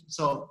decisions.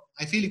 So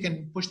I feel you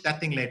can push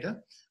that thing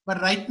later. But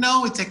right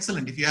now, it's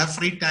excellent. If you have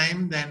free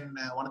time, then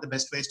one of the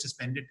best ways to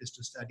spend it is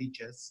to study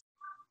chess.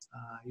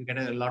 You get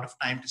a lot of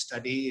time to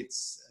study.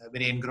 It's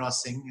very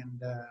engrossing.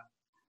 And,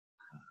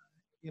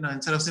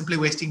 instead of simply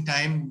wasting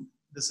time,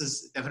 this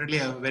is definitely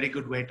a very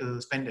good way to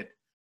spend it.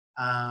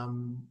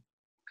 And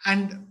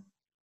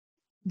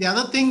the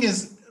other thing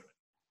is,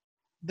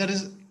 there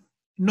is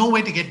no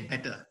way to get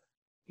better.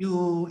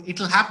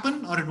 It'll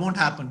happen or it won't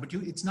happen, but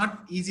it's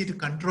not easy to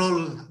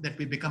control that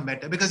we become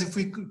better, because if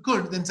we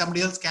could, then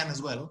somebody else can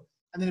as well.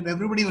 And then if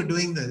everybody were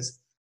doing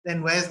this,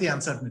 then where's the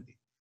uncertainty?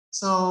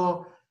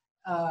 So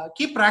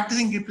keep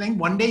practicing, keep playing.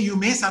 One day you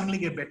may suddenly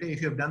get better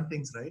if you have done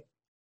things right,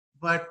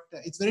 but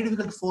it's very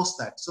difficult to force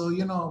that. So,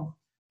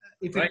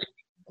 if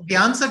the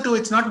answer to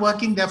it's not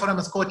working, therefore I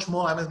must coach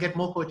more, I must get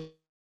more coaching,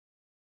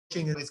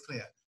 is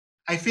clear.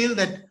 I feel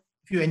that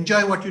if you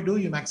enjoy what you do,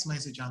 you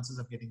maximize your chances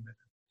of getting better.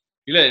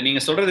 இல்ல நீங்க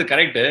சொல்றது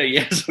correct.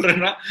 ஏன்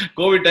சொல்றேன்னா,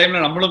 Covid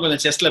டைம்ல நம்மளும்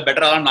கொஞ்சம் செஸ்ல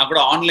பெட்டரா, நான் கூட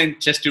ஆன்லைன்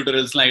செஸ்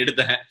டியூட்டோரியல்ஸ் எல்லாம்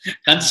எடுத்தேன்.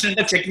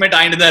 கன்ஸ்டன்டா செக்மேட்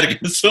ஆயிட்டு தான்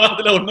இருக்கு. சோ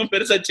அதுல ஒன்னும்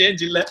பெருசா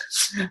சேஞ்ச் இல்ல.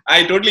 I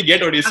totally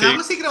get what you say.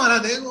 அது சீக்கிரம்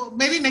வராது.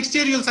 Maybe next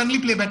year you will suddenly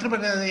play better,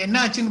 but என்ன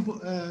ஆச்சுன்னு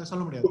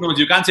சொல்ல முடியாது.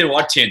 You can't say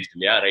what changed,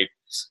 yeah, right.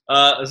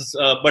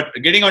 But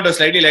getting on to a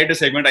slightly lighter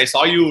segment, I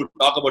saw you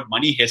talk about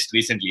Money Heist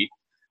recently.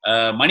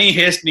 Money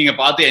Heist நீங்க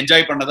பார்த்து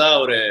enjoy பண்ணதா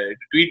ஒரு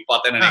tweet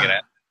பார்த்தேன்னு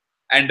நினைக்கிறேன்.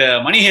 அண்ட்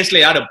மணி ஹேஸ்ட்ல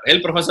யாரு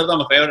ஹெல்ப் ப்ரொஃபசர் தான்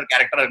உங்க favourite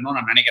கேரக்டரா இருக்கணும்னு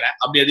நான் நினைக்கிறேன்.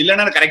 அப்படி அது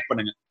இல்லைன்னா கரெக்ட்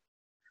பண்ணுங்க.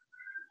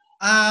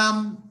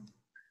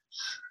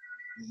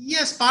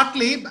 Yes,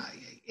 partly.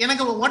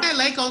 What I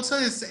like also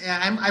is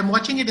I'm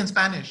watching it in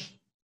Spanish.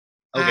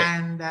 Okay.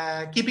 And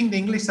keeping the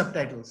English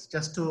subtitles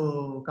just to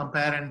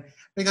compare, and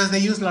because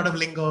they use a lot of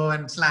lingo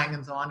and slang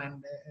and so on, and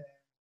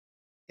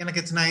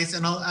it's nice.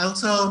 And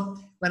also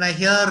when I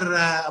hear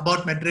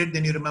about Madrid,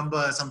 then you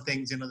remember some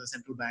things, the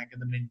central bank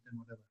and the mint and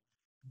whatever.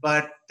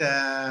 But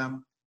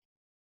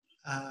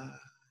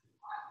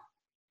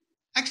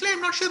actually,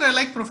 I'm not sure I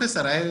like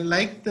Professor. I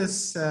like this.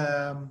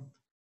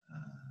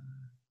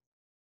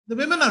 The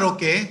women are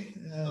okay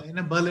in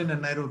Berlin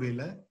and Nairobi.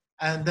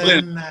 And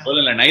then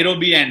Berlin and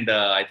Nairobi, and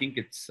I think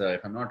it's,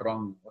 if I'm not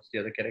wrong, what's the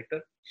other character?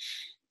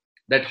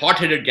 That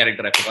hot-headed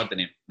character, I forgot the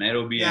name.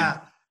 Nairobi. Yeah.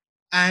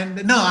 And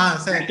no,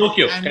 sorry.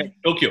 Tokyo.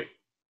 Tokyo.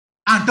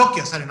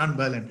 Tokyo. Sorry, not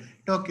Berlin.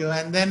 Tokyo.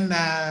 And then,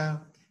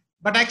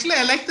 but actually,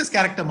 I like this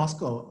character,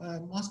 Moscow.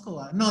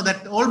 No, that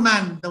old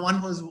man, the one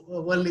who's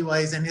worldly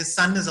wise, and his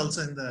son is also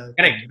in the.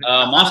 Correct.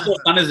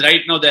 Moscow's son is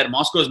right now there.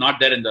 Moscow is not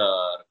there in the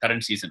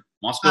current season.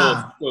 Moscow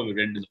went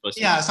in the first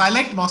season. Yeah, so I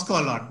liked Moscow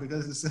a lot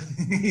because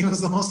he was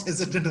the most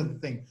hesitant of the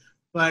thing.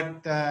 But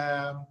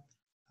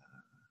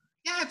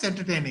Yeah, it's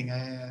entertaining.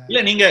 இல்ல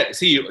நீங்க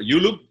see you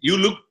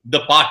look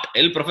the part.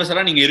 Professor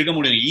நீங்க இருக்க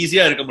முடியும்,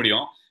 ஈஸியா இருக்க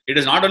முடியும். It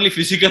is not only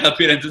physical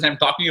appearances. I'm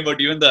talking about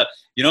even the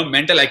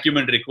mental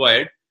acumen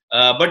required.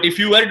 But if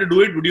you were to do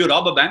it, would you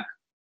rob a bank?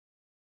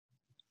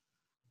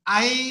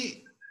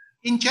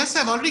 In chess,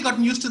 I've already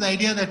gotten used to the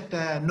idea that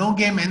no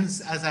game ends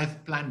as I've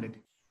planned it.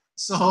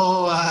 So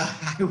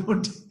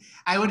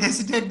I would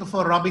hesitate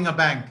before robbing a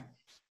bank.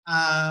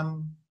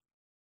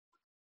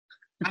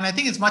 And I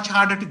think it's much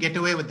harder to get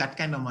away with that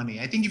kind of money.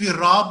 I think if you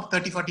rob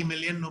 30-40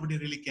 million, nobody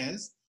really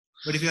cares.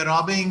 But if you're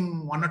robbing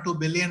 1 or 2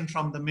 billion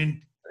from the mint,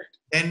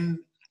 then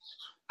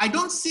I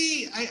don't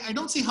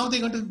see how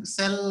they're going to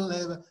sell,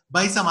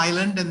 buy some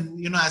island and,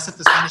 as if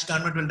the Spanish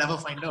government will never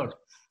find out.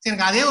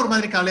 எனக்கு அதே ஒரு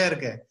மாதிரி கவலையா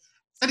இருக்கு.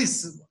 சரி,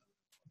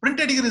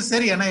 print அடிக்கிறது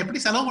சரி, ஆனா எப்படி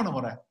செலவு பண்ண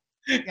போற?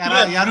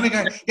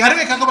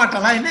 யாருமே கேட்க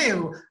மாட்டாளா? என்ன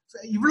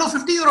இவ்வளவு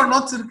 50 euro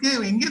நோட்ஸ் இருக்கு,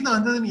 எங்கிருந்து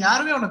வந்ததுன்னு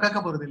யாருமே உன்னை கேட்க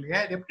போறது இல்லையா?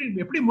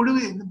 எப்படி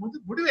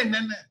முடிவு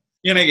என்னன்னு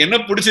எனக்கு என்ன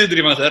பிடிச்சது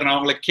தெரியுமா சார்? நான்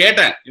உங்களை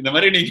கேட்டேன், இந்த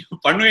மாதிரி நீங்க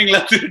பண்ணுவீங்களா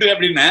திருட்டு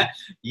அப்படின்னு.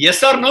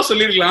 S R no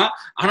சொல்லிருக்கலாம்.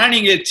 ஆனா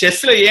நீங்க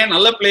செஸ்ல ஏன்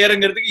நல்ல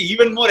பிளேயருங்கிறதுக்கு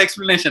ஈவன் மோர்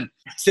எக்ஸ்பிளனேஷன்.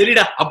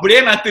 சரிடா, அப்படியே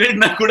நான்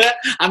திருடினா கூட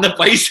அந்த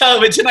பைசா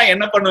வச்சு நான்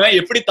என்ன பண்ணுவேன்,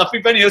 எப்படி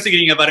தப்பிப்பேன்னு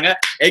யோசிக்கிறீங்க பாருங்க.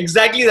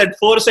 Exactly that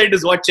foresight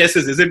is what chess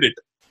is, isn't it?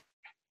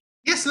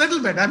 Yes,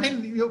 little bit. I mean,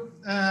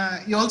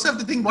 you also have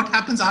to think what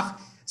happens after.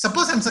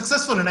 Suppose I'm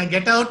successful and I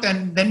get out and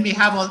then we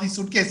have all these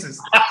suitcases.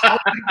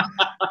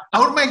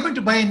 How am I going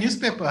to buy a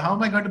newspaper? How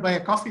am I going to buy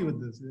a coffee with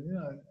this?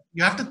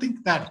 You have to think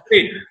that.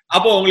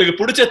 அப்போ உங்களுக்கு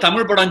பிடிச்ச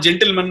தமிழ் படம்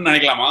gentleman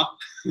நினைக்கலாமா?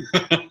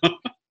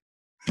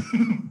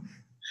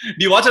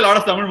 Do you watch a lot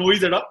of Tamil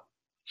movies at all?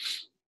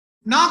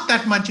 Not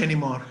that much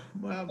anymore.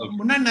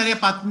 முன்னாடி நிறைய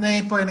பார்த்தேன்.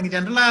 இப்போ எனக்கு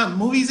ஜெனரலா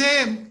மூவிஸே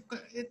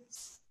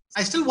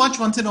I still watch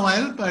once in a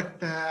while, but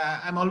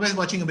I'm always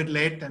watching a bit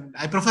late, and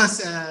I prefer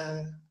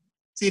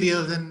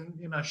serials and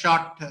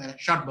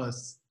short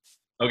bursts.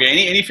 Okay,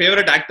 any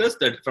favorite actors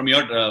that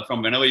from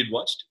whenever you'd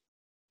watched?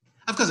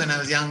 Of course, when I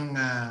was young,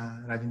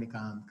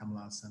 Rajinikanth, Kamal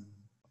Hassan,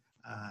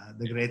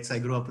 the greats. I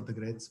grew up with the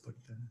greats,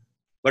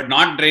 but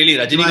not really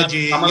Rajinikanth.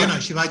 Shivaji,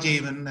 Shivaji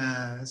even.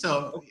 So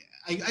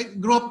I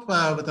grew up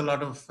with a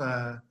lot of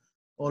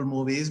old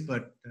movies,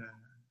 but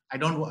I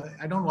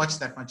don't watch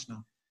that much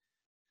now.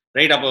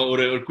 Right, அப்போ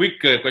ஒரு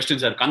quick question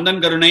sir. Kandan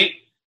கருணை,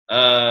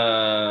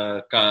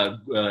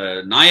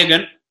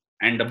 நாயகன்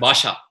and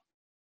Basha.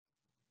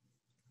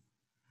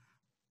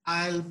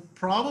 I'll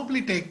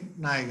probably take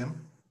Nayagan.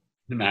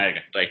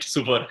 Right,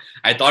 super.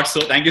 I thought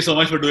so. Thank you so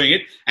much for doing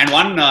it. And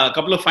one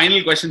couple of final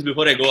questions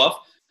before I go off.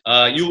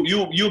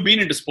 You've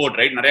been into sport,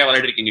 right? நிறைய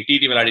விளையாடிருக்கீங்க,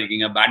 TT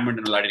விளையாடிருக்கீங்க,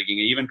 badminton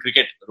விளையாடிருக்கீங்க, even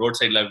cricket, road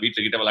sideல வீட்ல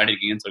கிட்ட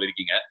விளையாடிருக்கீங்கன்னு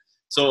சொல்லிருக்கீங்க.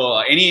 So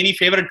any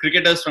favorite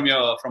cricketers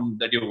from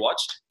that you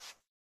watched?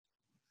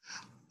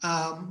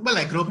 Well,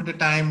 I grew up at a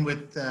time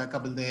with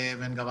Kapil Dev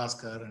and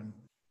Gavaskar,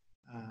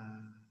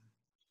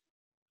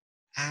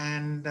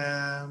 and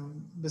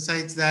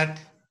besides that,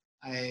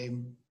 I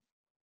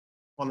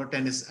follow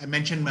tennis. I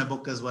mentioned my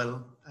book as well.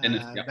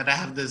 Tennis, yeah. That I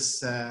have this.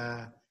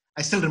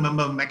 I still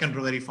remember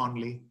McEnroe very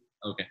fondly.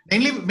 Okay.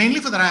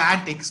 Mainly for the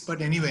antics,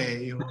 but anyway,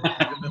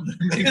 I remember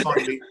very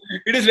fondly.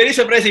 It is very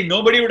surprising.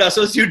 Nobody would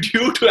associate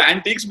you to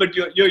antics, but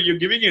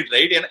you're giving it,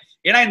 right?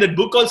 And in the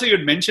book also you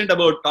had mentioned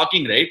about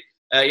talking, right?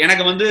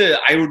 எனக்கு வந்து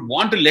I would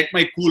want to let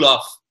my cool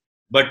off,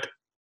 but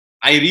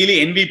I really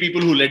envy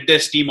people who let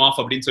their steam off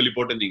அப்படின்னு சொல்லி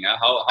போட்டிருந்தீங்க.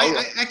 How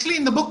actually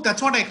in the book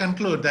that's what I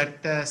conclude, that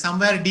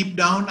somewhere deep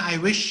down I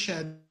wish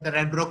that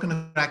I'd broken the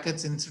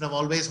rackets instead of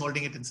always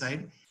holding it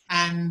inside,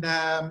 and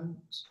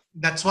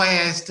that's why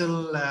I still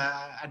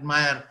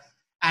admire,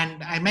 and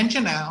I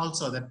mentioned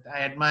also that I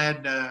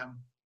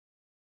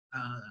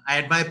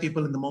admire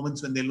people in the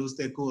moments when they lose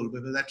their cool,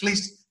 because at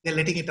least they're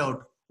letting it out.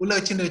 உள்ள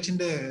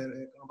வச்சிண்டு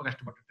ரொம்ப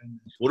கஷ்டப்பட்டுட்டேன்.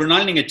 ஒரு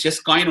நாள் நீங்க chess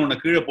coin ஒன்னு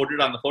கீழே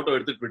போட்டுட்டு அந்த photo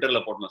எடுத்து ட்விட்டர்ல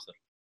போடணும் சார்.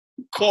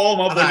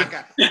 கோமா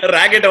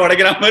ராக்கெட்ட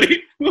உடைக்கிற மாதிரி.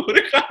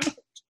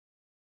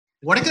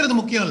 உடைக்கிறது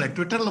முக்கியம் இல்ல,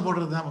 ட்விட்டர்ல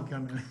போடுறது தான்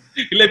முக்கியம்.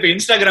 இல்ல இப்ப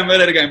இன்ஸ்டாகிராம் வேற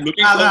இருக்கு. I'm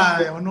looking for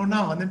ஒண்ணா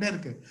வந்துட்டே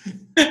இருக்கு.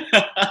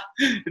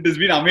 It has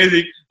been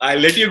amazing.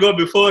 I'll let you go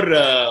before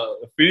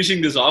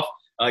finishing this off.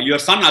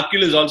 Your son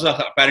Akhil is also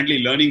apparently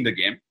learning the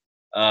game.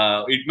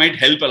 It might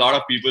help a lot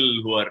of people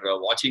who are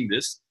watching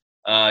this.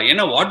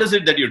 What is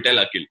it that you tell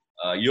Akhil?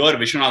 You are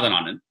Viswanathan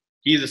Anand.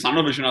 He is the son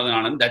of Viswanathan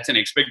Anand. That's an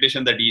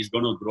expectation that he is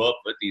going to grow up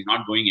with. He's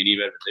not going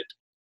anywhere with it.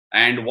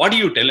 And what do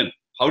you tell him?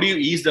 How do you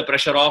ease the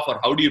pressure off, or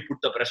how do you put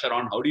the pressure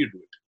on? How do you do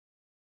it?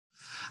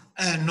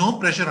 No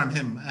pressure on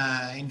him.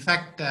 In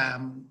fact,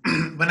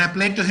 when I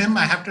play to him,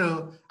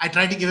 I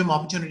try to give him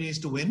opportunities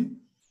to win,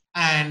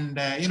 and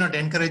to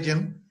encourage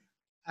him.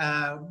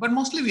 But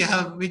mostly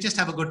we just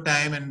have a good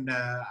time, and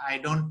I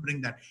don't bring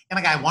that.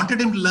 And I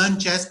wanted him to learn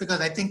chess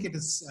because I think it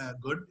is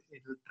good.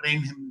 It will train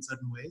him in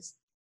certain ways,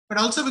 but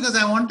also because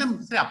I want him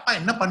to say, "Appa,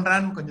 enna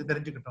pandran konjam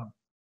therinjikattom."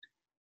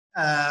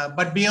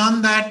 But beyond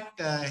that,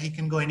 he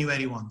can go anywhere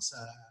he wants.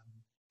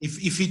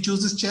 If he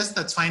chooses chess,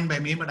 that's fine by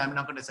me. But I'm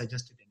not going to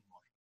suggest it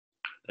anymore.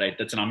 Right,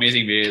 that's an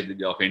amazing way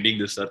of ending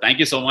this, sir. Thank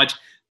you so much.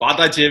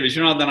 Paathache,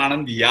 Viswanathan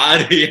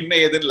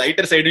Anand,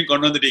 lighter side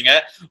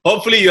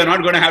hopefully you're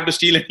not going to have to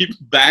steal any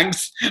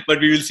banks,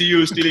 but we will see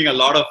you stealing a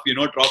lot of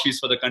trophies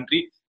for the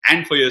country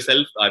and for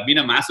yourself. I've been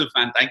a massive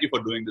fan. Thank you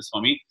for doing this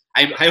for me.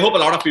 I hope a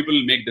lot of people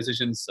will make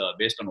decisions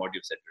based on what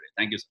you've said today.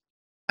 Thank you, sir.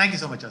 Thank you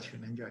so much,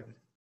 Ashwin. Enjoyed it.